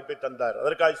ஒரு வாய்ப்பை தந்தார்.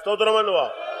 அதற்காக ஸ்தோத்திரம்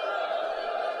பண்ணுவோம்.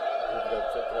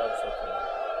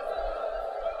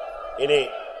 இனி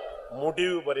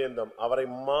முடிவு பரியந்தம் அவரை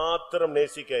மாத்திரம்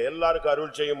நேசிக்க எல்லாருக்கும்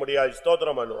அருள் செய்ய முடியாது.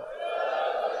 ஸ்தோத்திரம் பண்ணுவோம்.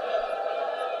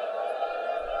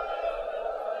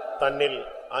 தன்னில்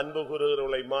அன்பு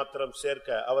கூறுகிறவர்களை மாத்திரம்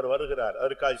சேர்க்க அவர் வருகிறார்.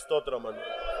 அதற்காக ஸ்தோத்திரம்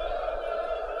பண்ணுவோம்.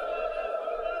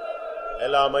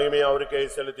 எல்லா மகிமையும் அவருக்கே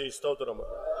செலுத்தி ஸ்தோத்திரம்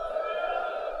பண்ணுவோம்.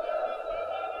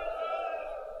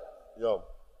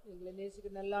 எங்களை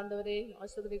நேசிக்கிற நல்ல ஆண்டவரே,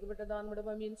 ஆசீர்வதிக்கப்பட்டதான்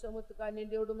மீன் சமூகத்துக்காக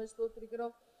நன்றியோடு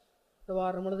ஸ்தோத்திரிக்கிறோம். இந்த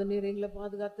வாரம் முழுது நீர் எங்களை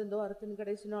பாதுகாத்து இந்த வாரத்தின்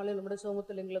கடைசி நாளில் நம்முடைய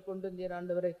சமூகத்தில் எங்களை கொண்டு வந்தீர்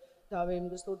ஆண்டவரே. தாவே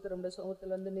எங்க ஸ்தோத்திரம். நம்முடைய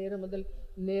சமூகத்தில் வந்து நேரம் முதல்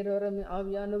நேரம் வர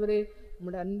ஆவியானவரே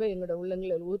நம்முடைய அன்பை எங்களோட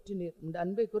உள்ளங்களில் ஊற்றினீர். நம்முடைய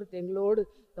அன்பை குறித்து எங்களோடு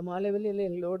இந்த மாலை வேளையில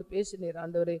எங்களோடு பேசினீர்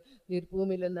ஆண்டவரே. நீர்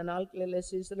பூமியில் இந்த நாட்களில்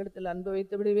சிலரிடத்தில் அன்பு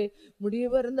வைத்து விடுவே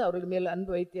முடிவருந்து அவர்கள் மேல்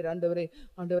அன்பு வைத்தீர் ஆண்டவரே.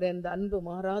 ஆண்டவரே, அந்த அன்பு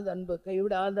மாறாத அன்பு,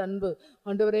 கைவிடாத அன்பு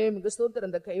ஆண்டவரே, மிக ஸ்தோத்திரம்.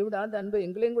 அந்த கைவிடாத அன்பு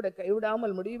எங்களையும் கூட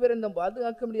கைவிடாமல் முடிவருந்தும்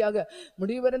பாதுகாக்க முடியாத,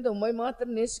 முடிவருந்து உம்மை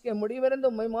மாத்திரம் நேசிக்க, முடிவருந்து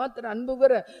உம்மை மாத்திரம் அன்பு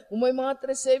பெற, உம்மை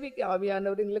மாத்திரம் சேவிக்க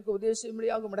ஆவியானவர் எங்களுக்கு உதவி செய்ய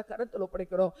முடியாது. உம்முடைய கரத்தில்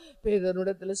ஒப்படைக்கிறோம்.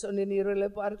 பேதனிடத்தில் சொன்ன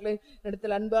நீர்களை பார்க்கல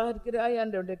இடத்துல அன்பாக இருக்கிறாய்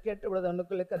ஆண்டவரை கேட்டபொழுது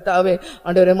அவனுக்குள்ள கத்தாவே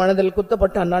ஆண்டவரே மனதில்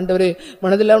குத்தப்பட்டான் ஆண்டவரே,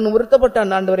 மனதில் அவன்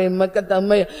உறுத்தப்பட்டான் ஆண்டவரே.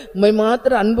 உம்மை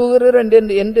மாத்திரம் அன்புகிறீர்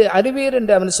என்று அறிவீர்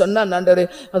என்று அவன் சொன்னான் ஆண்டவரே.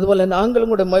 அதுபோல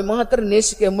நாங்களும் கூட உம்மை மாத்திரம்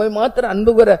நேசிக்க, உம்மை மாத்திரம்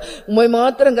அன்புகிற, உம்மை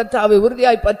மாத்திரம் கத்தாவை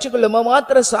உறுதியாய் பற்றிக்கொள்ள, உம்மை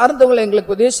மாத்திரம் சார்ந்தவங்களை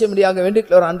எங்களுக்கு உதவி செய்ய முடியாக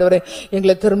வேண்டிக்கிறோம் ஆண்டவரே.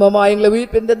 எங்களை திரும்பமா எங்களை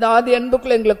உயிர்ப்பிந்த ஆதி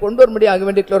அன்புக்குள்ள எங்களை கொண்டு வர முடியாக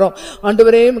வேண்டிக்கிறோம்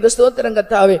ஆண்டவரே. மிக ஸ்தோத்திரம்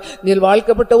கத்தாவே. நீர்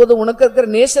வாழ்க்கப்பட்ட போது உனக்கு இருக்கிற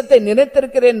நேசத்தை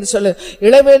நினைத்திருக்கிறேன் என்று சொல்லு,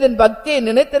 இளவயதின் பக்தியை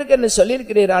நினைத்திருக்கிறேன் என்று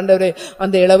சொல்லியிருக்கிறீர் ஆண்டவரே.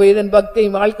 அந்த இளவயதின் பக்தியை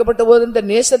வாழ்க்கப்பட்ட போது இந்த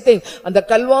நேசத்தை, அந்த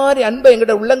கல்வாரி அன்பை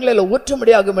எங்களுடைய உள்ளங்களில்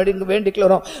ஊற்றும்படியாக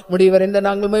வேண்டிக்கிறோம். முடிவரைந்த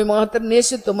நாங்கள் உம்மை மாத்திரம்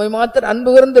நேசித்து, உம்மை மாத்திரம்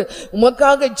அன்பு கூர்ந்து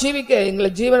உமக்காக ஜீவிக்க,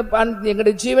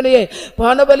 எங்களுடைய ஜீவனையை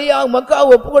பானபலியாக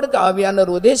உமக்காக ஒப்பு கொடுக்க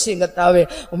ஆவியானவர் உதேசிங்க தாவே.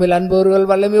 உம்மில் அன்பவர்கள்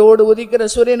வல்லமையோடு உதிக்கிற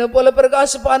சூரியனை போல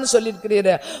பிரகாசிப்பான்னு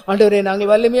சொல்லியிருக்கிறீர் ஆண்டவரே.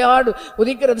 நாங்கள் வல்லமையோடு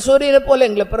உதிக்கிற சூரியனை போல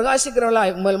எங்களை பிரகாசிக்கிறவர்களா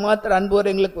உம்மில் மாத்திரம்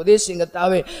அன்போர் எங்களுக்கு உதேசிங்க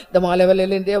தாவே. இந்த மாலை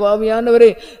வேளையிலே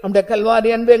தேவாவியானவரே, நம்முடைய கல்வாரி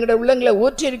அன்பு எங்களுடைய உள்ளங்களை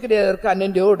ஊற்றி இருக்கிறதற்காக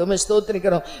நன்றியோடு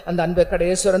ஸ்தோத்திரிக்கிறோம். அந்த அன்பை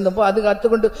கடையை சுரந்து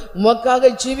பாதுகாத்துக் கொண்டு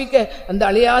உமக்காக ஜீவிக்க, அந்த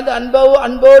அழியாத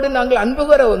அன்போடு நாங்கள் அன்பு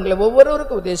கூற எங்களை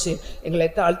ஒவ்வொருவருக்கும் உதேசி எங்களை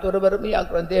தாழ்த்து ஒரு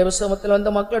வறுமையாக்குறோம். தேவ சமூகத்தில்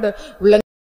வந்த மக்களோட உள்ளங்கள்